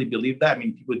 I don't really believe that. I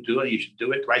mean, people do it. You should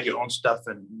do it. Write your own stuff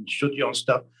and shoot your own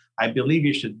stuff. I believe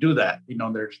you should do that.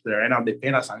 They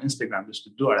pay us on Instagram just to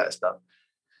do all that stuff.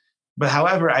 But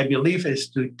however, I believe is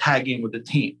to tag in with the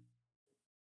team.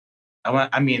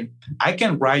 I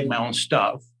can write my own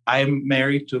stuff. I'm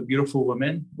married to a beautiful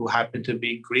woman who happen to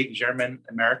be Greek, German,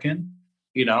 American,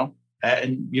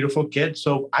 and beautiful kids.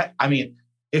 So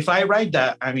if I write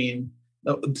that,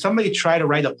 somebody tried to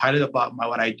write a pilot about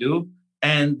what I do,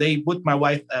 and they put my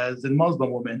wife as a Muslim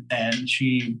woman, and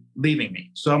she leaving me.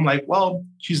 So I'm like, well,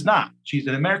 she's not. She's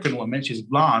an American woman. She's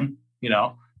blonde,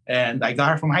 and I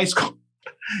got her from high school.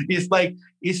 It's like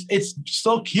it's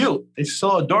so cute. It's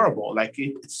so adorable. Like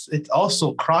it's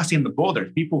also crossing the border.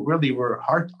 People really were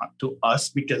hard to us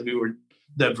because we were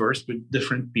diverse with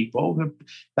different people.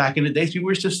 Back in the days, we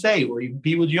used to say, well, you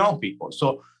be with your own people.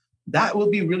 So that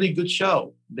would be a really good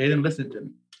show. They didn't listen to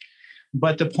me.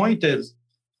 But the point is,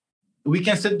 we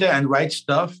can sit there and write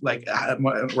stuff like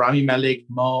Rami Malek,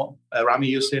 Rami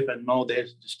Youssef, and Mo.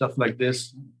 There's stuff like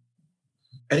this.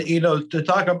 And, to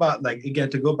talk about, like, again,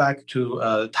 to go back to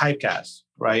typecast,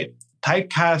 right?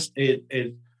 Typecast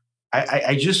is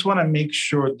I just want to make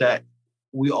sure that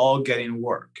we all get in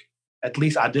work, at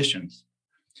least auditions.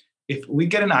 If we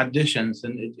get in auditions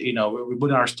and, we're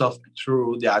putting our stuff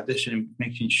through the audition,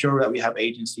 making sure that we have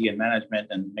agency and management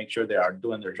and make sure they are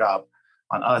doing their job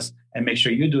on us and make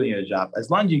sure you're doing your job. As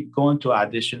long as you go into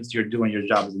auditions, you're doing your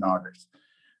job as an artist.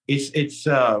 It's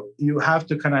you have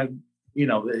to kind of,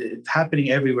 it's happening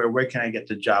everywhere. Where can I get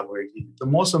the job? The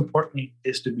most important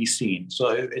is to be seen.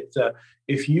 So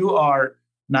if you are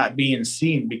not being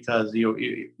seen because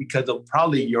of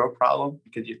probably your problem,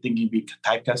 because you think you be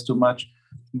typecast too much.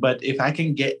 But if I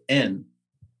can get in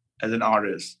as an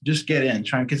artist, just get in,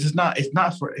 because it's not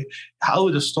for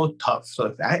Hollywood is so tough. So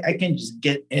if I can just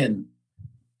get in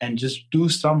and just do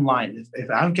some line,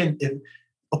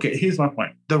 okay, here's my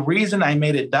point. The reason I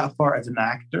made it that far as an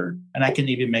actor, and I can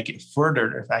even make it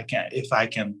further if I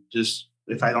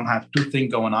don't have two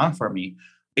things going on for me,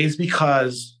 is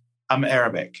because I'm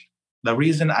Arabic. The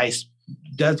reason I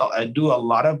do a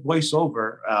lot of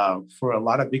voiceover for a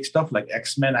lot of big stuff like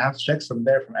X-Men. I have checks from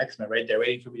X-Men right there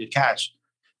waiting for me to catch.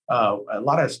 A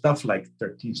lot of stuff like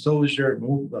 13 Soldier,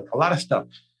 a lot of stuff.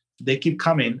 They keep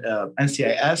coming.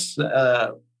 NCIS,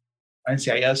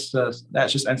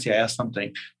 that's just NCIS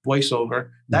something.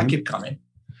 Voiceover, that keep coming.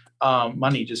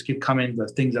 Money just keep coming. The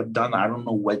things I've done, I don't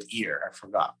know what year, I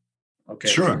forgot. Okay.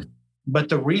 Sure. But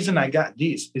the reason I got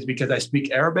these is because I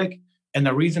speak Arabic. And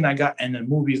the reason I got in the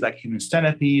movies like Human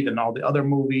Centipede and all the other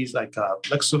movies like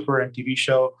Lucifer and TV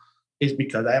show is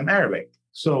because I am Arabic.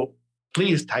 So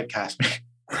please typecast me.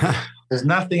 There's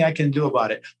nothing I can do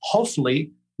about it.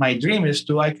 Hopefully, my dream is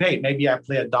to maybe I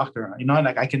play a doctor.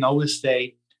 Like I can always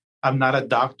say, I'm not a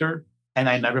doctor, and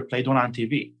I never played one on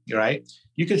TV, right?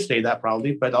 You could say that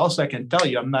probably, but also I can tell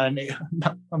you I'm not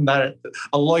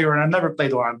a lawyer and I never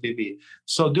played one on TV.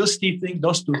 So those two things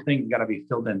got to be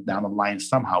filled in down the line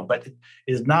somehow. But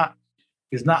it's not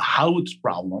Hollywood's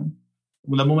problem.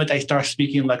 When the moment I start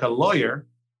speaking like a lawyer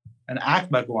and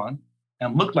act like one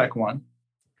and look like one,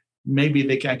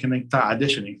 maybe I can start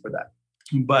auditioning for that.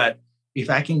 But if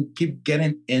I can keep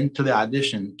getting into the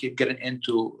audition, keep getting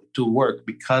into work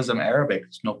because I'm Arabic,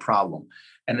 it's no problem.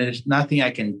 And there's nothing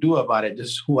I can do about it. This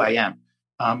is who I am.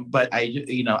 But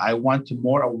I want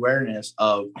more awareness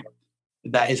of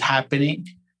that is happening.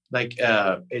 Like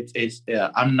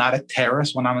I'm not a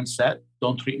terrorist when I'm on set.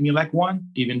 Don't treat me like one,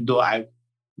 even though I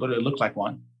literally look like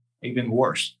one. Even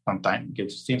worse sometimes.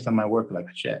 It seems like my work like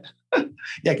shit.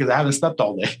 Yeah, because I haven't slept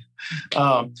all day.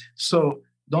 So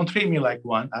don't treat me like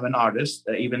one. I'm an artist.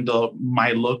 Even though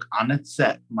my look on a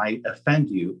set might offend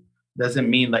you, doesn't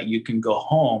mean that you can go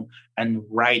home and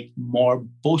write more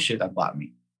bullshit about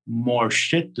me, more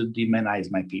shit to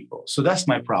demonize my people. So that's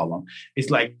my problem. It's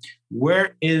like,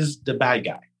 where is the bad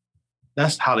guy?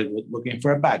 That's Hollywood looking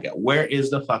for a bad guy. Where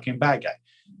is the fucking bad guy?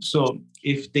 So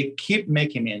if they keep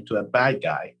making me into a bad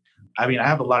guy, I mean, I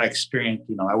have a lot of experience.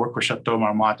 I work for Chateau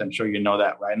Marmont. I'm sure you know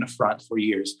that, right in the front for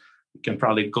years. You can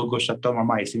probably go Chateau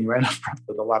Marmont. You see me right in the front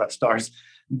with a lot of stars.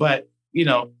 But,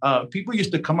 people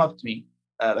used to come up to me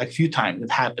like a few times.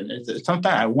 It happened.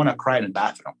 Sometimes I want to cry in the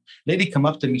bathroom. Lady come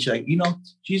up to me. She's like,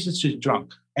 Jesus is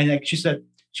drunk. And like she said,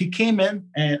 she came in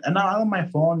and I'm on my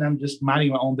phone. I'm just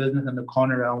minding my own business in the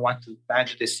corner. I don't want to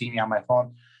imagine to see me on my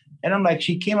phone. And I'm like,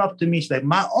 she came up to me. She's like,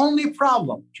 my only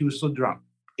problem, she was so drunk,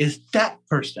 is that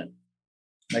person.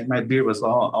 Like my beard was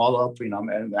all up, I'm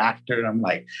an actor. And I'm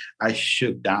like, I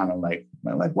shook down. I'm like,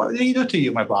 what did he do to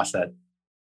you? My boss said.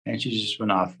 And she just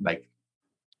went off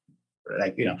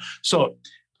So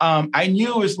I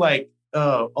knew it was like,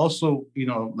 also,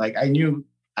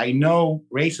 I know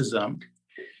racism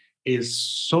is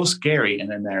so scary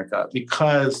in America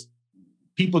because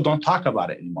people don't talk about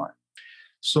it anymore.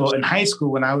 So in high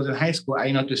school, when I was in high school,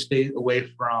 I to stay away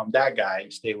from that guy,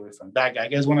 stay away from that guy. You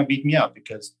guys want to beat me up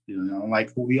because,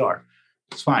 like who we are.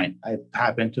 It's fine. It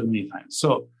happened too many times.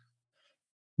 So,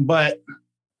 but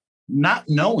not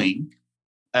knowing,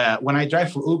 when I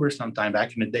drive for Uber sometime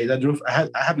back in the days, I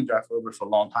haven't driven for Uber for a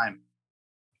long time.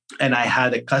 And I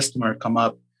had a customer come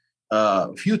up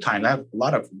a few times. I have a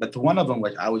lot of, but one of them,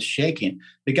 I was shaking.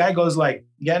 The guy goes like,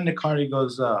 get in the car. He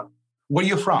goes, where are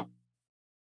you from?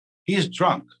 He's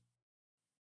drunk.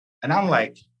 And I'm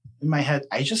like, in my head,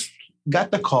 I just got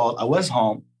the call. I was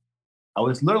home. I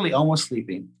was literally almost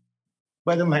sleeping.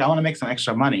 But I'm like, I want to make some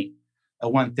extra money at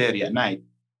 1:30 at night.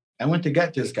 I went to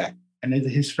get this guy. And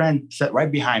his friend sat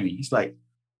right behind me. He's like,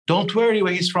 don't worry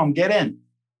where he's from. Get in.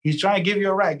 He's trying to give you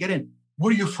a ride. Get in.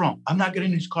 Where are you from? I'm not getting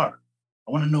in his car.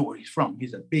 I want to know where he's from.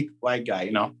 He's a big white guy,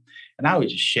 And I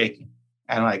was just shaking.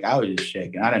 I was just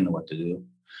shaking. I didn't know what to do.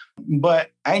 But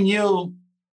I knew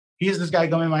here's this guy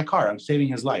going in my car. I'm saving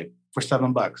his life for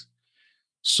 $7.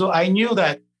 So I knew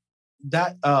that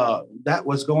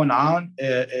was going on.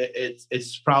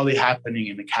 It's probably happening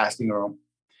in the casting room.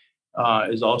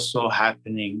 Is also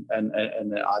happening in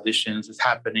the auditions. It's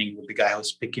happening with the guy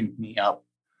who's picking me up.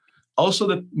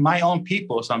 Also, my own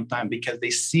people sometimes, because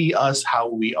they see us how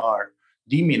we are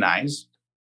demonized.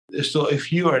 So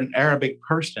if you are an Arabic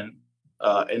person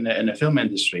in the film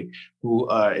industry who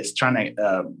is trying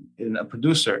to, a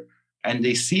producer, and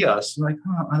they see us, like,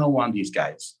 oh, I don't want these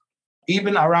guys.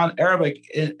 Even around Arabic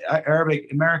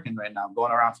American right now,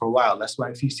 going around for a while. That's why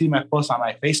if you see my post on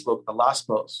my Facebook, the last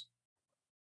post,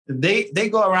 they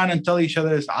go around and tell each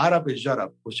other it's Arab is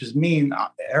Jarab, which is mean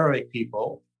Arabic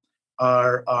people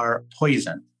are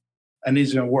poison. And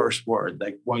these are worse words,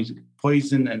 like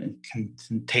poison and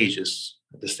contagious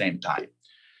at the same time.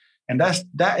 And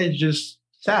that is just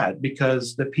sad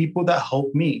because the people that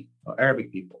help me are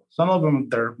Arabic people. Some of them,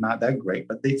 they're not that great,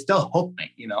 but they still help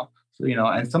me, So,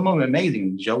 and some of them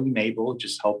amazing. Joey Mabel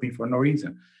just helped me for no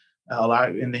reason. A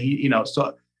lot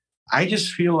so I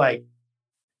just feel like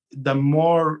the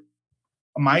more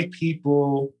my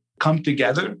people come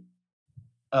together,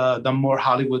 the more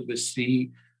Hollywood will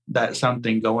see that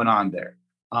something going on there.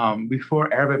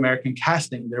 Before Arab American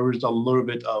casting, there was a little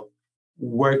bit of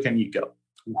where can you go?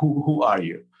 Who are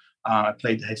you? I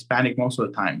played Hispanic most of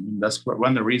the time. And that's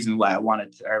one of the reasons why I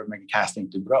wanted Arab American casting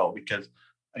to grow, because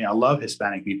I love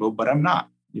Hispanic people, but I'm not.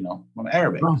 I'm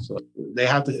Arabic, so they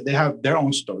have their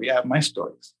own story. I have my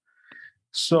stories.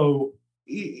 So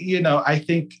I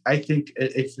think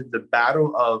it's the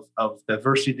battle of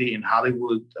diversity in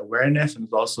Hollywood awareness, and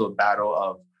it's also a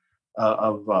battle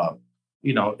of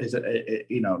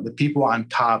the people on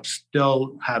top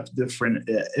still have different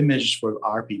images for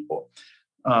our people.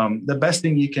 The best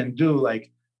thing you can do,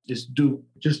 like, just do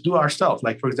ourselves.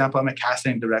 Like, for example, I'm a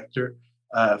casting director,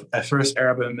 at first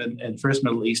Arab and first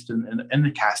Middle Eastern in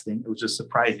the casting, which is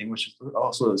surprising, which is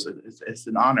also it's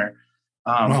an honor.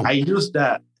 Wow. I use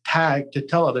that tag to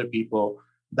tell other people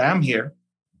that I'm here.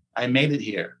 I made it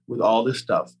here with all this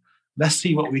stuff. Let's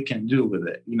see what we can do with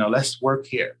it. Let's work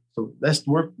here. So let's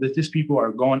work that these people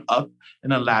are going up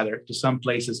in a ladder to some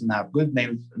places and have good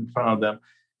names in front of them.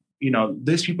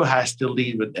 These people has to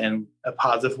lead in a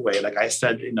positive way. Like I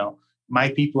said, my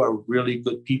people are really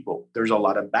good people. There's a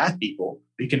lot of bad people.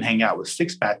 You can hang out with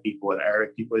 6 bad people and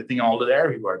Arabic people. You think all the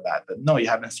Arab people are bad, but no, you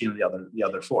haven't seen the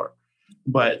other 4.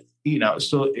 But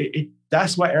so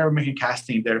that's what Arab American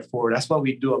casting. Therefore, that's why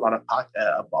we do a lot of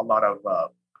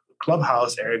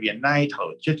Clubhouse, Arabian Night,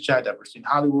 Hollywood Chit Chat, Ever Seen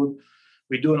Hollywood.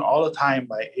 We do it all the time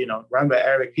by run by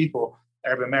Arabic people,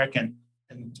 Arab American,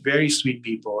 and very sweet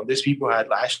people. And these people had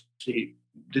actually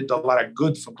did a lot of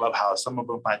good from Clubhouse. Some of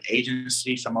them find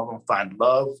agency, some of them find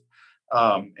love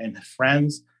and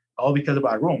friends, all because of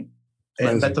our room.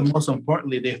 And but the most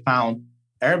importantly, they found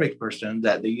Arabic person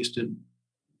that they used to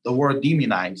the word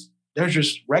demonize. They're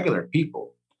just regular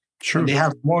people. Sure. And they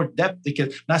have more depth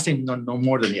because, not saying no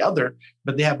more than the other,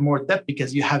 but they have more depth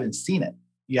because you haven't seen it.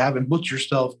 You haven't put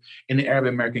yourself in the Arab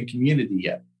American community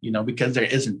yet, because there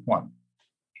isn't one.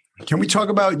 Can we talk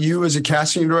about you as a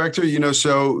casting director?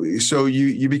 So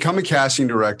you become a casting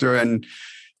director, and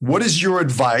what is your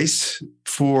advice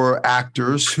for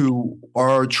actors who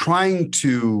are trying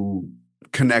to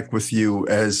connect with you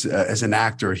as an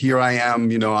actor? Here I am,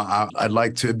 I'd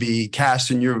like to be cast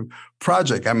in your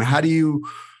project. I mean, how do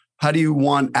you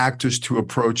want actors to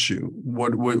approach you?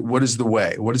 What is the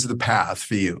way? What is the path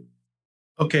for you?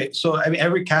 Okay, so I mean,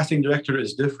 every casting director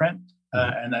is different.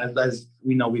 And as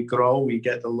we know, we grow, we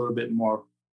get a little bit more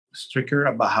stricter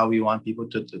about how we want people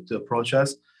to approach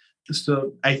us.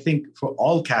 So I think for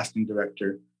all casting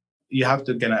director, you have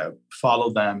to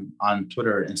follow them on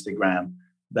Twitter or Instagram.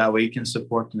 That way you can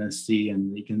support them and see,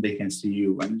 and they can see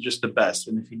you, and just the best.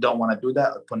 And if you don't want to do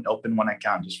that, open one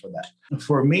account just for that.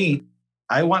 For me,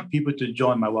 I want people to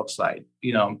join my website.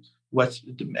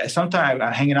 Sometimes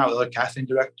I'm hanging out with a casting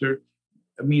director.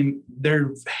 I mean, there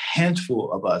are a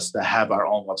handful of us that have our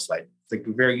own website. It's like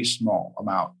a very small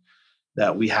amount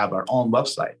that we have our own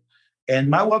website. And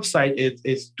my website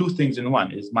is 2 things in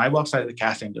one. Is my website is a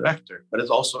casting director, but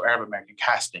it's also Arab American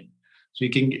casting. So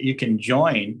you can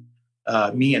join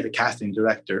me as a casting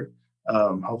director.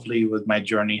 Hopefully with my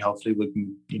journey, hopefully we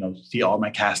can see all my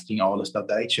casting, all the stuff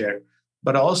that I share.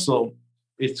 But also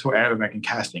it's for Arab American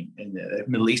casting in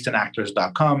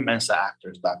MiddleEasternActors.com,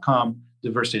 MensaActors.com.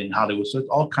 Diversity in Hollywood. So it's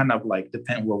all kind of like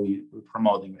depend where we're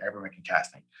promoting Arab American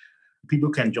casting.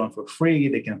 People can join for free.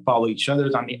 They can follow each other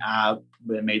on the app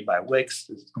made by Wix.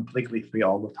 It's completely free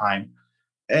all the time.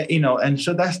 And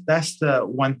so that's the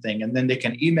one thing. And then they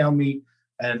can email me.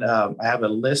 And I have a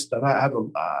list.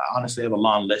 Honestly, I have a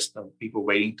long list of people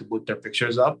waiting to put their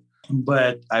pictures up.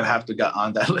 But I have to get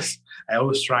on that list. I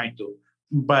always trying to.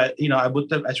 But,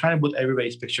 I try to put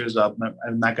everybody's pictures up.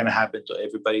 I'm not going to happen to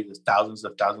everybody. There's thousands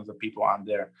of people on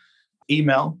there.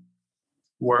 Email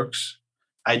works.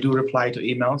 I do reply to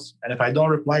emails. And if I don't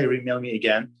reply, you email me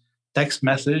again. Text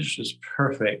message is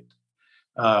perfect.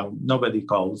 Nobody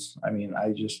calls. I mean,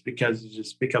 because you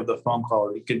just pick up the phone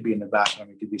call. It could be in the bathroom.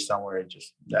 It could be somewhere.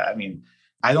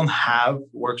 I don't have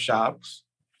workshops.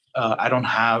 I don't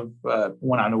have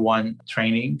one-on-one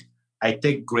training. I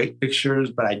take great pictures,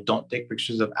 but I don't take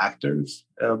pictures of actors,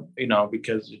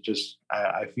 because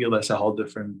I feel that's a whole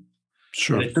different.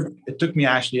 Sure. It took me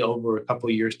actually over a couple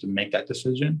of years to make that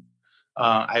decision.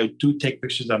 I do take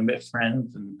pictures of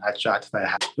friends and headshots if I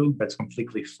have to, but it's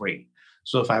completely free.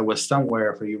 So if I was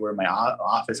somewhere, if you were in my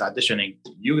office auditioning,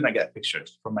 you're going to get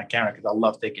pictures from my camera because I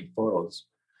love taking photos.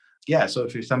 Yeah, so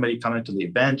if you're somebody coming to the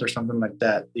event or something like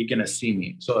that, you're going to see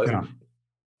me. So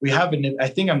I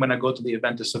think I'm going to go to the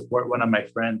event to support one of my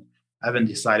friends. I haven't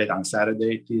decided on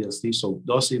Saturday, TLC. So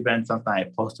those events, sometimes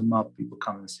I post them up, people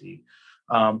come and see.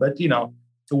 But the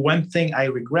one thing I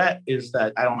regret is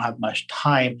that I don't have much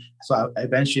time. So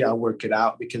eventually I'll work it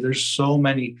out because there's so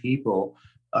many people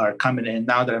are coming in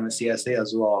now that I'm a CSA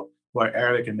as well, who are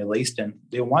Arabic and Middle Eastern.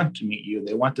 They want to meet you.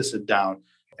 They want to sit down.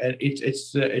 And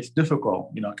it's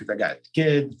difficult, because I got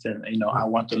kids and, I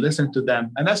want to listen to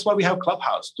them. And that's why we have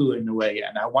Clubhouse too, in a way.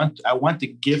 And I want to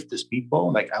give these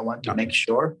people, I want to make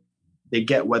sure they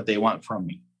get what they want from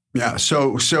me. Yeah.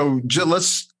 So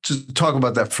let's just talk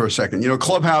about that for a second.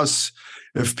 Clubhouse,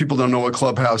 if people don't know what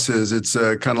Clubhouse is, it's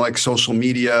kind of like social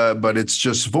media, but it's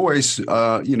just voice.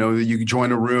 You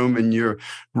join a room, and your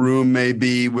room may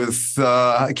be with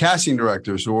casting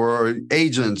directors or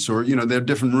agents, or, there are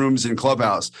different rooms in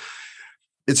Clubhouse.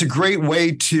 It's a great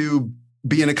way to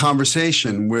be in a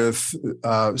conversation with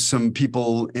some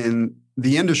people in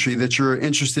the industry that you're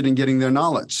interested in getting their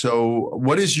knowledge. So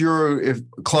what is your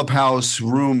Clubhouse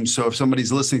room? So if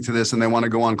somebody's listening to this and they want to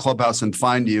go on Clubhouse and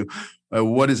find you,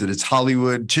 what is it? It's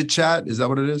Hollywood Chit Chat. Is that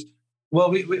what it is? Well,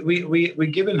 we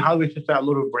given Hollywood Chit Chat a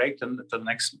little break to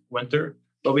next winter,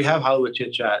 but we have Hollywood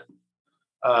Chit Chat.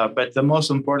 But the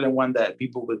most important one that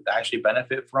people would actually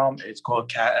benefit from is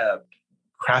called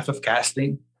Craft of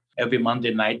Casting, every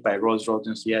Monday night by Rose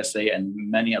Rosen CSA and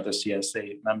many other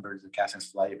CSA members of Casting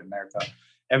Society of America.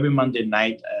 Every Monday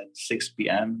night at 6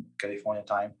 p.m. California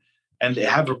time. And they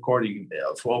have recording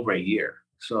for over a year.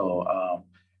 So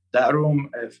that room,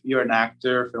 if you're an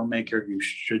actor, filmmaker, you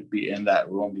should be in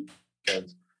that room,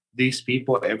 because these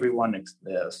people, everyone,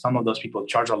 some of those people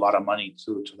charge a lot of money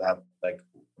to have,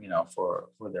 for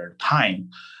their time.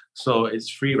 So it's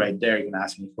free right there. You can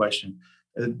ask any question.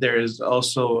 There is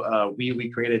also, we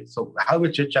created, so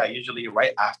Hollywood Chit Chat usually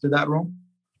right after that room.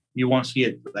 You won't see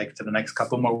it to the next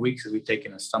couple more weeks, as we've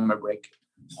taken a summer break,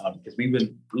 because we've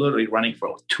been literally running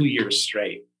for 2 years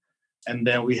straight. And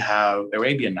then we have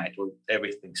Arabian Night, where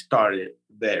everything started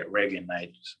there. Arabian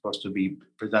Night is supposed to be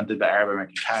presented by Arab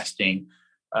American Casting.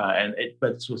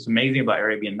 But what's amazing about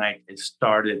Arabian Night, it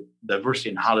started diversity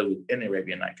in Hollywood in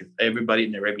Arabian Night, because everybody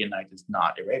in Arabian Night is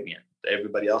not Arabian.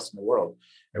 Everybody else in the world.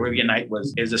 Arabian Night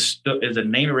is a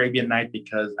name Arabian Night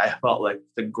because I felt like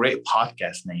it's a great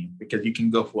podcast name, because you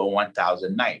can go for a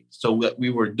 1,000 night. So what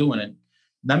we were doing a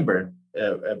number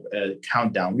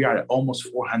countdown. We are at almost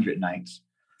 400 nights.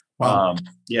 Wow.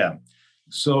 Yeah.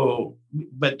 So,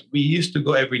 but we used to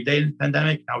go every day in the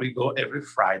pandemic. Now we go every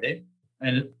Friday,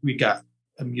 and we got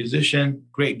a musician,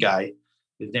 great guy.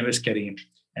 His name is Karim,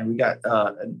 and we got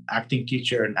an acting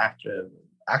teacher, an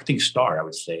acting star, I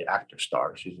would say, actor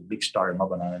star. She's a big star in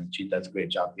Lebanon, and she does a great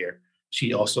job here.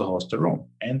 She also hosts a room,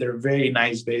 and they're very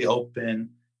nice, very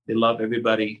open. They love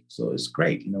everybody, so it's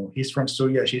great. He's from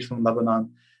Syria, she's from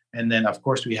Lebanon, and then of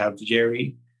course we have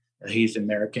Jerry. He's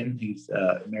American. He's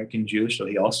American Jewish, so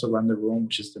he also run the room,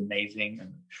 which is amazing.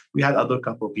 And we had other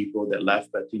couple of people that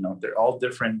left, but they're all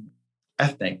different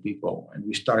ethnic people. And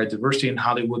we started diversity in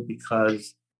Hollywood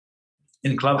because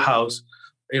in Clubhouse,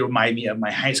 it reminded me of my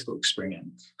high school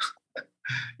experience.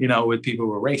 With people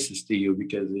who were racist to you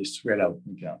because they spread out,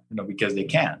 because they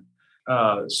can.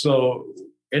 So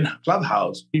in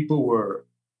Clubhouse, people were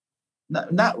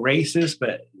not racist,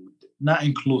 but not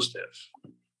inclusive.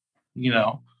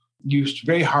 It's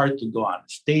very hard to go on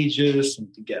stages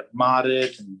and to get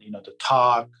modded and, to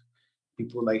talk.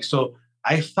 People so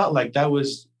I felt like that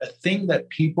was a thing that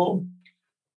people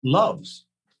loves.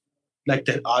 Like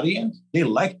the audience, they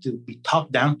like to be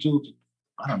talked down to.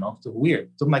 I don't know, it's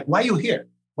weird. So I'm like, why are you here?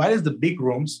 Why does the big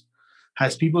rooms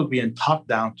has people being talked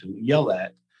down to, yelled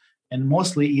at, and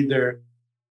mostly either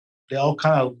they all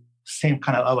kind of same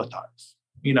kind of avatars.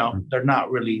 They're not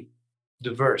really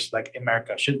diverse like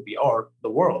America should be, or the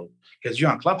world, because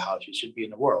you're on Clubhouse, you should be in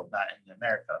the world, not in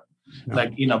America.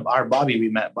 Yeah. Our Bobby, we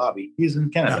met Bobby. He's in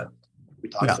Canada. Yeah. We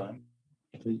talked to him.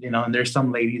 And there's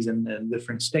some ladies in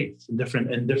different states, in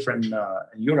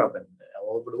Europe and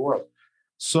all over the world.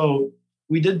 So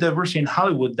we did diversity in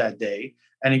Hollywood that day,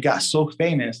 and it got so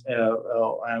famous,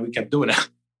 and we kept doing it.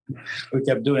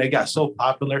 It got so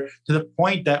popular to the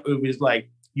point that it was like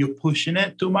you pushing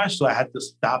it too much. So I had to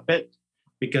stop it,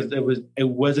 because it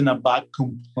wasn't about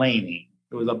complaining.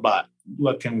 It was about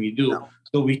what can we do. No.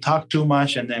 So we talked too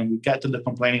much, and then we got to the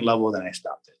complaining level. Then I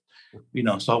stopped it.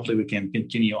 So hopefully we can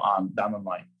continue on down the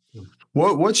line.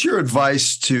 What's your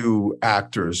advice to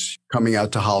actors coming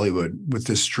out to Hollywood with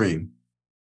this stream?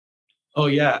 Oh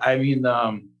yeah, I mean,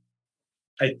 I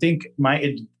think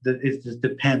it just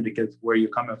depends, because where you're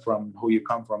coming from, who you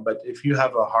come from. But if you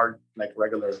have a hard,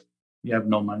 regular, you have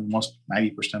no money. Most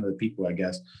 90% of the people, I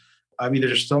guess. I mean,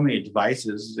 there's so many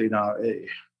advices, take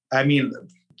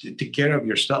care of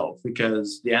yourself,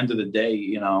 because at the end of the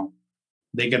day,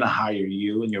 they're going to hire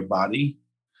you and your body.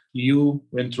 You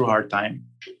went through a hard time.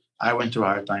 I went through a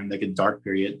hard time, like a dark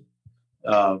period,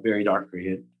 very dark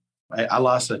period. I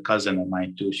lost a cousin of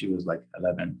mine too. She was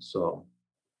 11. So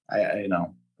I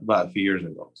about a few years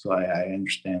ago. So I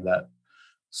understand that.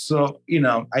 So,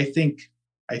 I think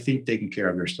taking care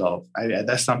of yourself,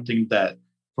 that's something that,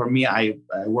 for me, I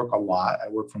work a lot. I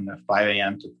work from 5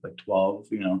 a.m. to 12,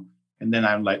 and then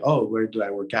I'm like, oh, where do I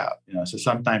work out? So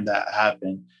sometimes that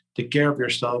happens. Take care of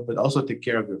yourself, but also take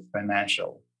care of your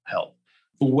financial health.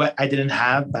 what I didn't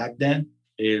have back then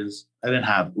is I didn't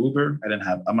have Uber, I didn't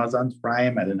have Amazon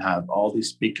Prime, I didn't have all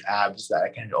these big apps that I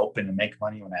can open and make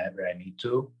money whenever I need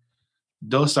to.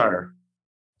 Those are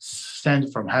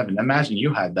sent from heaven. Imagine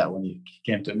you had that when you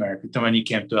came to America, when you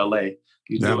came to LA.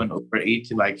 You're doing Uber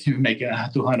Eats, like you're making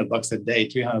 $200 a day,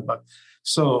 $300.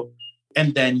 So,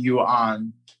 and then you're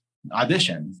on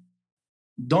auditions.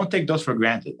 Don't take those for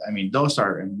granted. I mean, those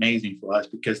are amazing for us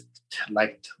because,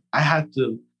 like, I had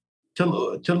to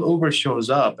till Uber shows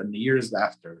up, and the years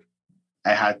after,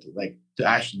 I had to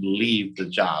actually leave the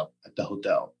job at the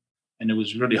hotel, and it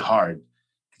was really hard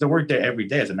because I worked there every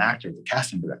day as an actor, the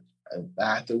casting director.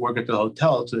 I had to work at the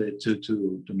hotel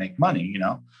to make money, you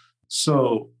know.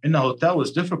 So in the hotel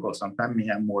was difficult. Sometimes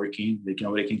I'm working, they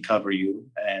can cover you,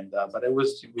 and but it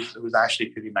was actually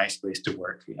a pretty nice place to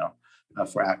work, you know.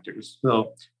 For actors,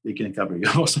 so they can cover you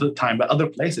most of the time. But other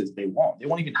places, they won't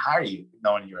even hire you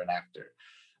knowing you're an actor.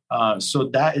 So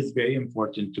that is very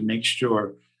important to make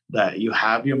sure that you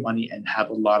have your money and have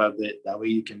a lot of it. That way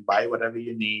you can buy whatever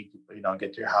you need, you know,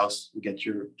 get your house, get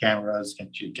your cameras,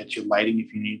 get your lighting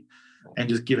if you need, and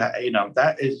just give, you know,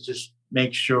 that is just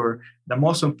make sure that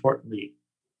most importantly,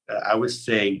 I would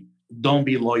say, don't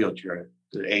be loyal to your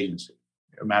agency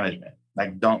or management.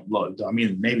 Like, don't look. I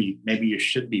mean, maybe you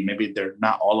should be. Maybe they're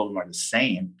not all of them are the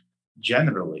same.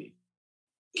 Generally,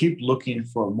 keep looking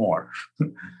for more.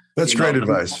 That's great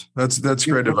advice. That's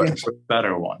great advice. For a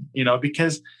better one, you know,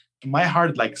 because my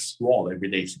heart like swells every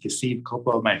day. So you can see a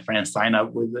couple of my friends sign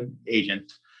up with an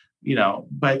agent, you know.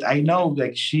 But I know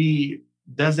like she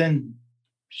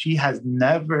has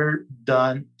never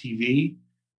done TV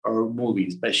or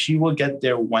movies, but she will get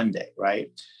there one day,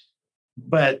 right?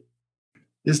 But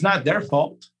it's not their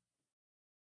fault.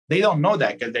 They don't know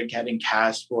that because they're getting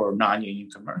cast for non-union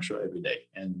commercial every day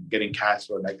and getting cast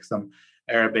for like some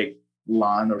Arabic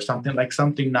lawn or something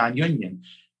non-union.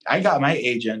 I got my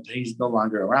agent. He's no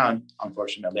longer around.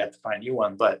 Unfortunately, I have to find you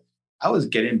one. But I was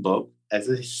getting booked as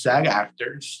a SAG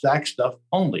actor, SAG stuff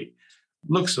only.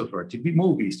 Lucifer, TV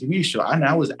movies, TV show. And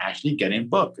I was actually getting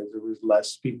booked because there was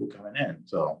less people coming in.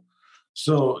 So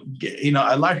you know,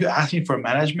 a lot of people asking for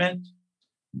management.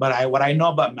 But what I know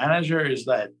about manager is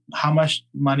that how much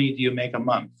money do you make a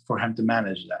month for him to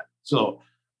manage that? So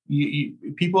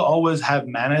people always have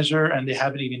manager and they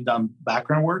haven't even done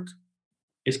background work.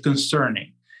 It's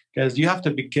concerning because you have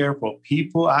to be careful.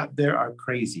 People out there are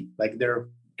crazy. Like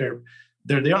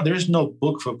there's no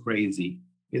book for crazy.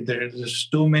 There's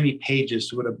too many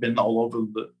pages would have been all over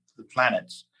the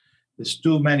planets. There's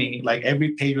too many. Like every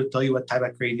page will tell you what type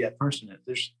of crazy that person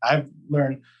is. I've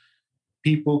learned.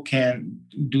 People can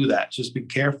do that. Just be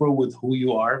careful with who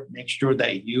you are. Make sure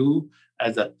that you,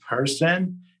 as a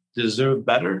person, deserve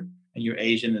better, and your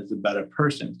agent is a better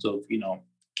person. So, you know,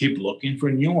 keep looking for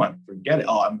a new one. Forget it.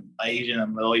 Oh, I'm my agent.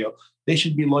 I'm loyal. They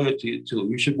should be loyal to you too.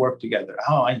 You should work together.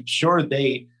 Oh, I'm sure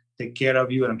they take care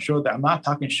of you, and I'm sure that I'm not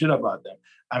talking shit about them.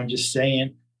 I'm just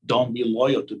saying, don't be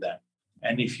loyal to them.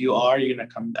 And if you are, you're gonna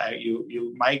come.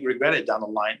 You might regret it down the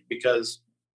line because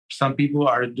some people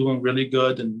are doing really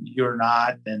good and you're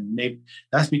not. And maybe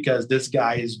that's because this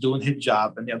guy is doing his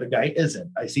job and the other guy isn't.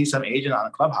 I see some agent on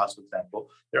a Clubhouse, for example,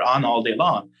 they're on all day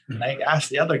long. And I asked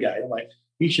the other guy, I'm like,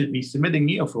 he should be submitting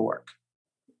you for work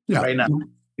right now.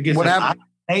 Because if I'm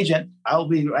an agent, I'll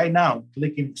be right now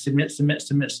clicking submit. As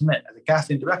a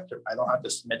casting director, I don't have to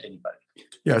submit anybody.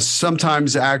 Yes,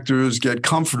 sometimes actors get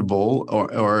comfortable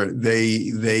or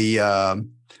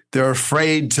they're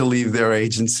afraid to leave their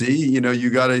agency. You know, you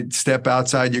got to step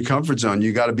outside your comfort zone.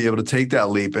 You got to be able to take that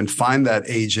leap and find that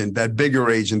agent, that bigger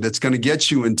agent that's going to get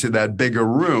you into that bigger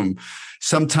room.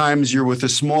 Sometimes you're with a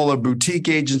smaller boutique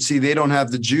agency. They don't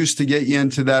have the juice to get you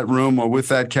into that room or with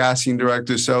that casting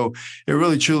director. So it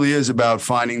really truly is about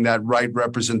finding that right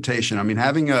representation. I mean,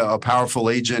 having a powerful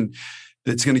agent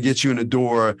that's going to get you in a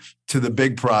door to the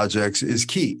big projects is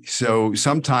key. So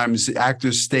sometimes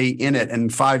actors stay in it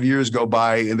and 5 years go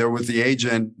by and they're with the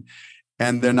agent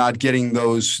and they're not getting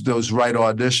those right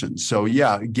auditions. So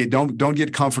yeah, don't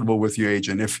get comfortable with your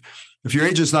agent. If your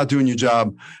agent's not doing your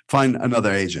job, find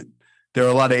another agent. There are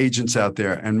a lot of agents out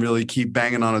there, and really keep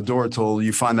banging on a door till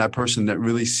you find that person that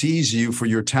really sees you for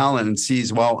your talent and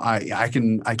sees, well, I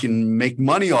can make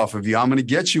money off of you. I'm going to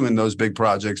get you in those big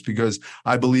projects because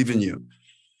I believe in you.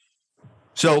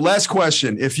 So last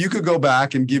question, if you could go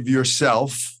back and give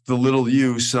yourself, the little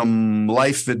you, some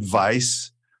life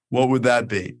advice, what would that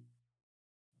be?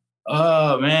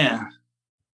 Oh man,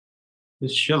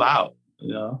 just chill out,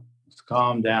 you know, just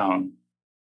calm down.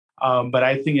 But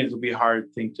I think it would be a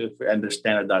hard thing to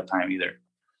understand at that time either.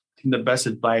 I think the best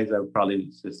advice I would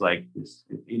probably just like this,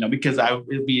 you know, because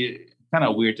it'd be kind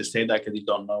of weird to say that because you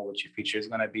don't know what your future is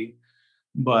going to be.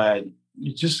 But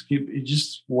you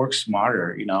just work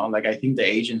smarter, Like I think the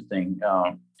agent thing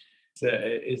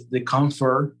is the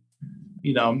comfort,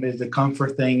 is the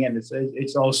comfort thing, and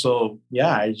it's also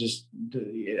I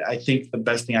think the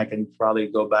best thing I can probably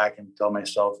go back and tell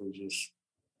myself is just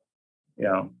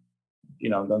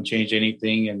don't change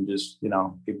anything and just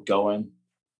keep going.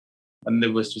 And it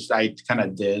was just I kind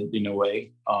of did in a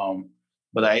way,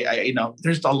 but I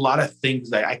there's a lot of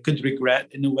things that I could regret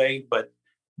in a way, but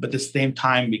at the same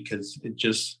time, because it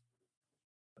just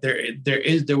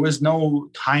there was no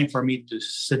time for me to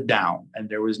sit down, and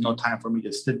there was no time for me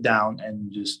to sit down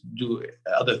and just do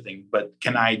other things. But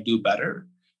can I do better?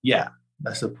 Yeah,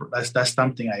 that's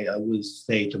something I always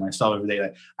say to myself every day.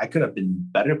 That I could have been in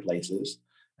better places,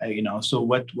 So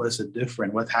what was it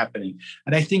different? What's happening?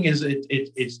 And I think it's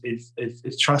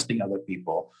trusting other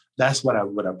people. That's what I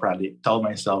would have probably told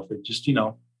myself. It just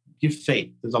give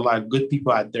faith. There's a lot of good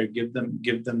people out there. Give them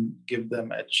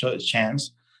a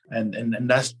chance. And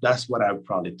that's what I would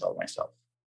probably tell myself.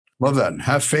 Love that.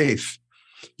 Have faith.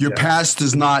 Your past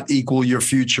does not equal your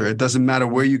future. It doesn't matter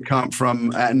where you come from.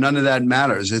 None of that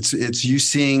matters. It's you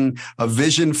seeing a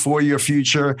vision for your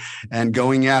future and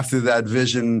going after that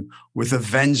vision with a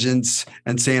vengeance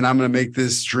and saying, I'm going to make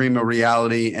this dream a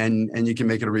reality, and you can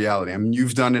make it a reality. I mean,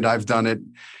 you've done it. I've done it.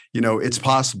 It's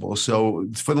possible. So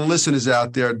for the listeners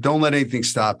out there, don't let anything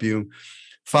stop you.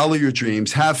 Follow your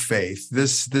dreams. Have faith.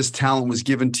 This talent was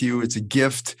given to you. It's a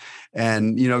gift,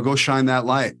 and go shine that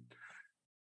light.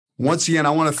 Once again, I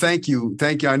want to thank you.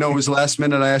 Thank you. I know it was last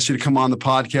minute. I asked you to come on the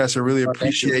podcast. I really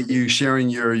appreciate you sharing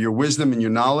your wisdom and your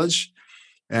knowledge.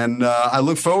 And I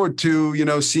look forward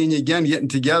to seeing you again, getting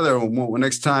together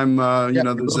next time.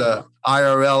 There's a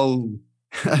IRL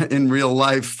in real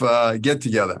life get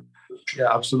together.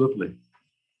 Yeah, absolutely.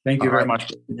 Thank you very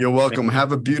much. You're welcome.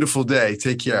 Have a beautiful day.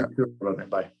 Take care.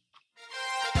 Bye.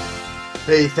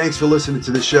 Hey, thanks for listening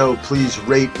to the show. Please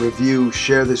rate, review,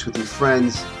 share this with your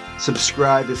friends.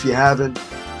 Subscribe if you haven't.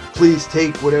 Please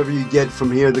take whatever you get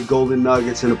from here, the golden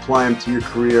nuggets, and apply them to your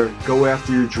career. Go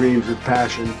after your dreams with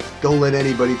passion. Don't let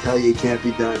anybody tell you it can't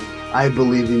be done. I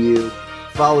believe in you.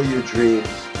 Follow your dreams.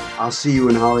 I'll see you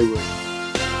in Hollywood.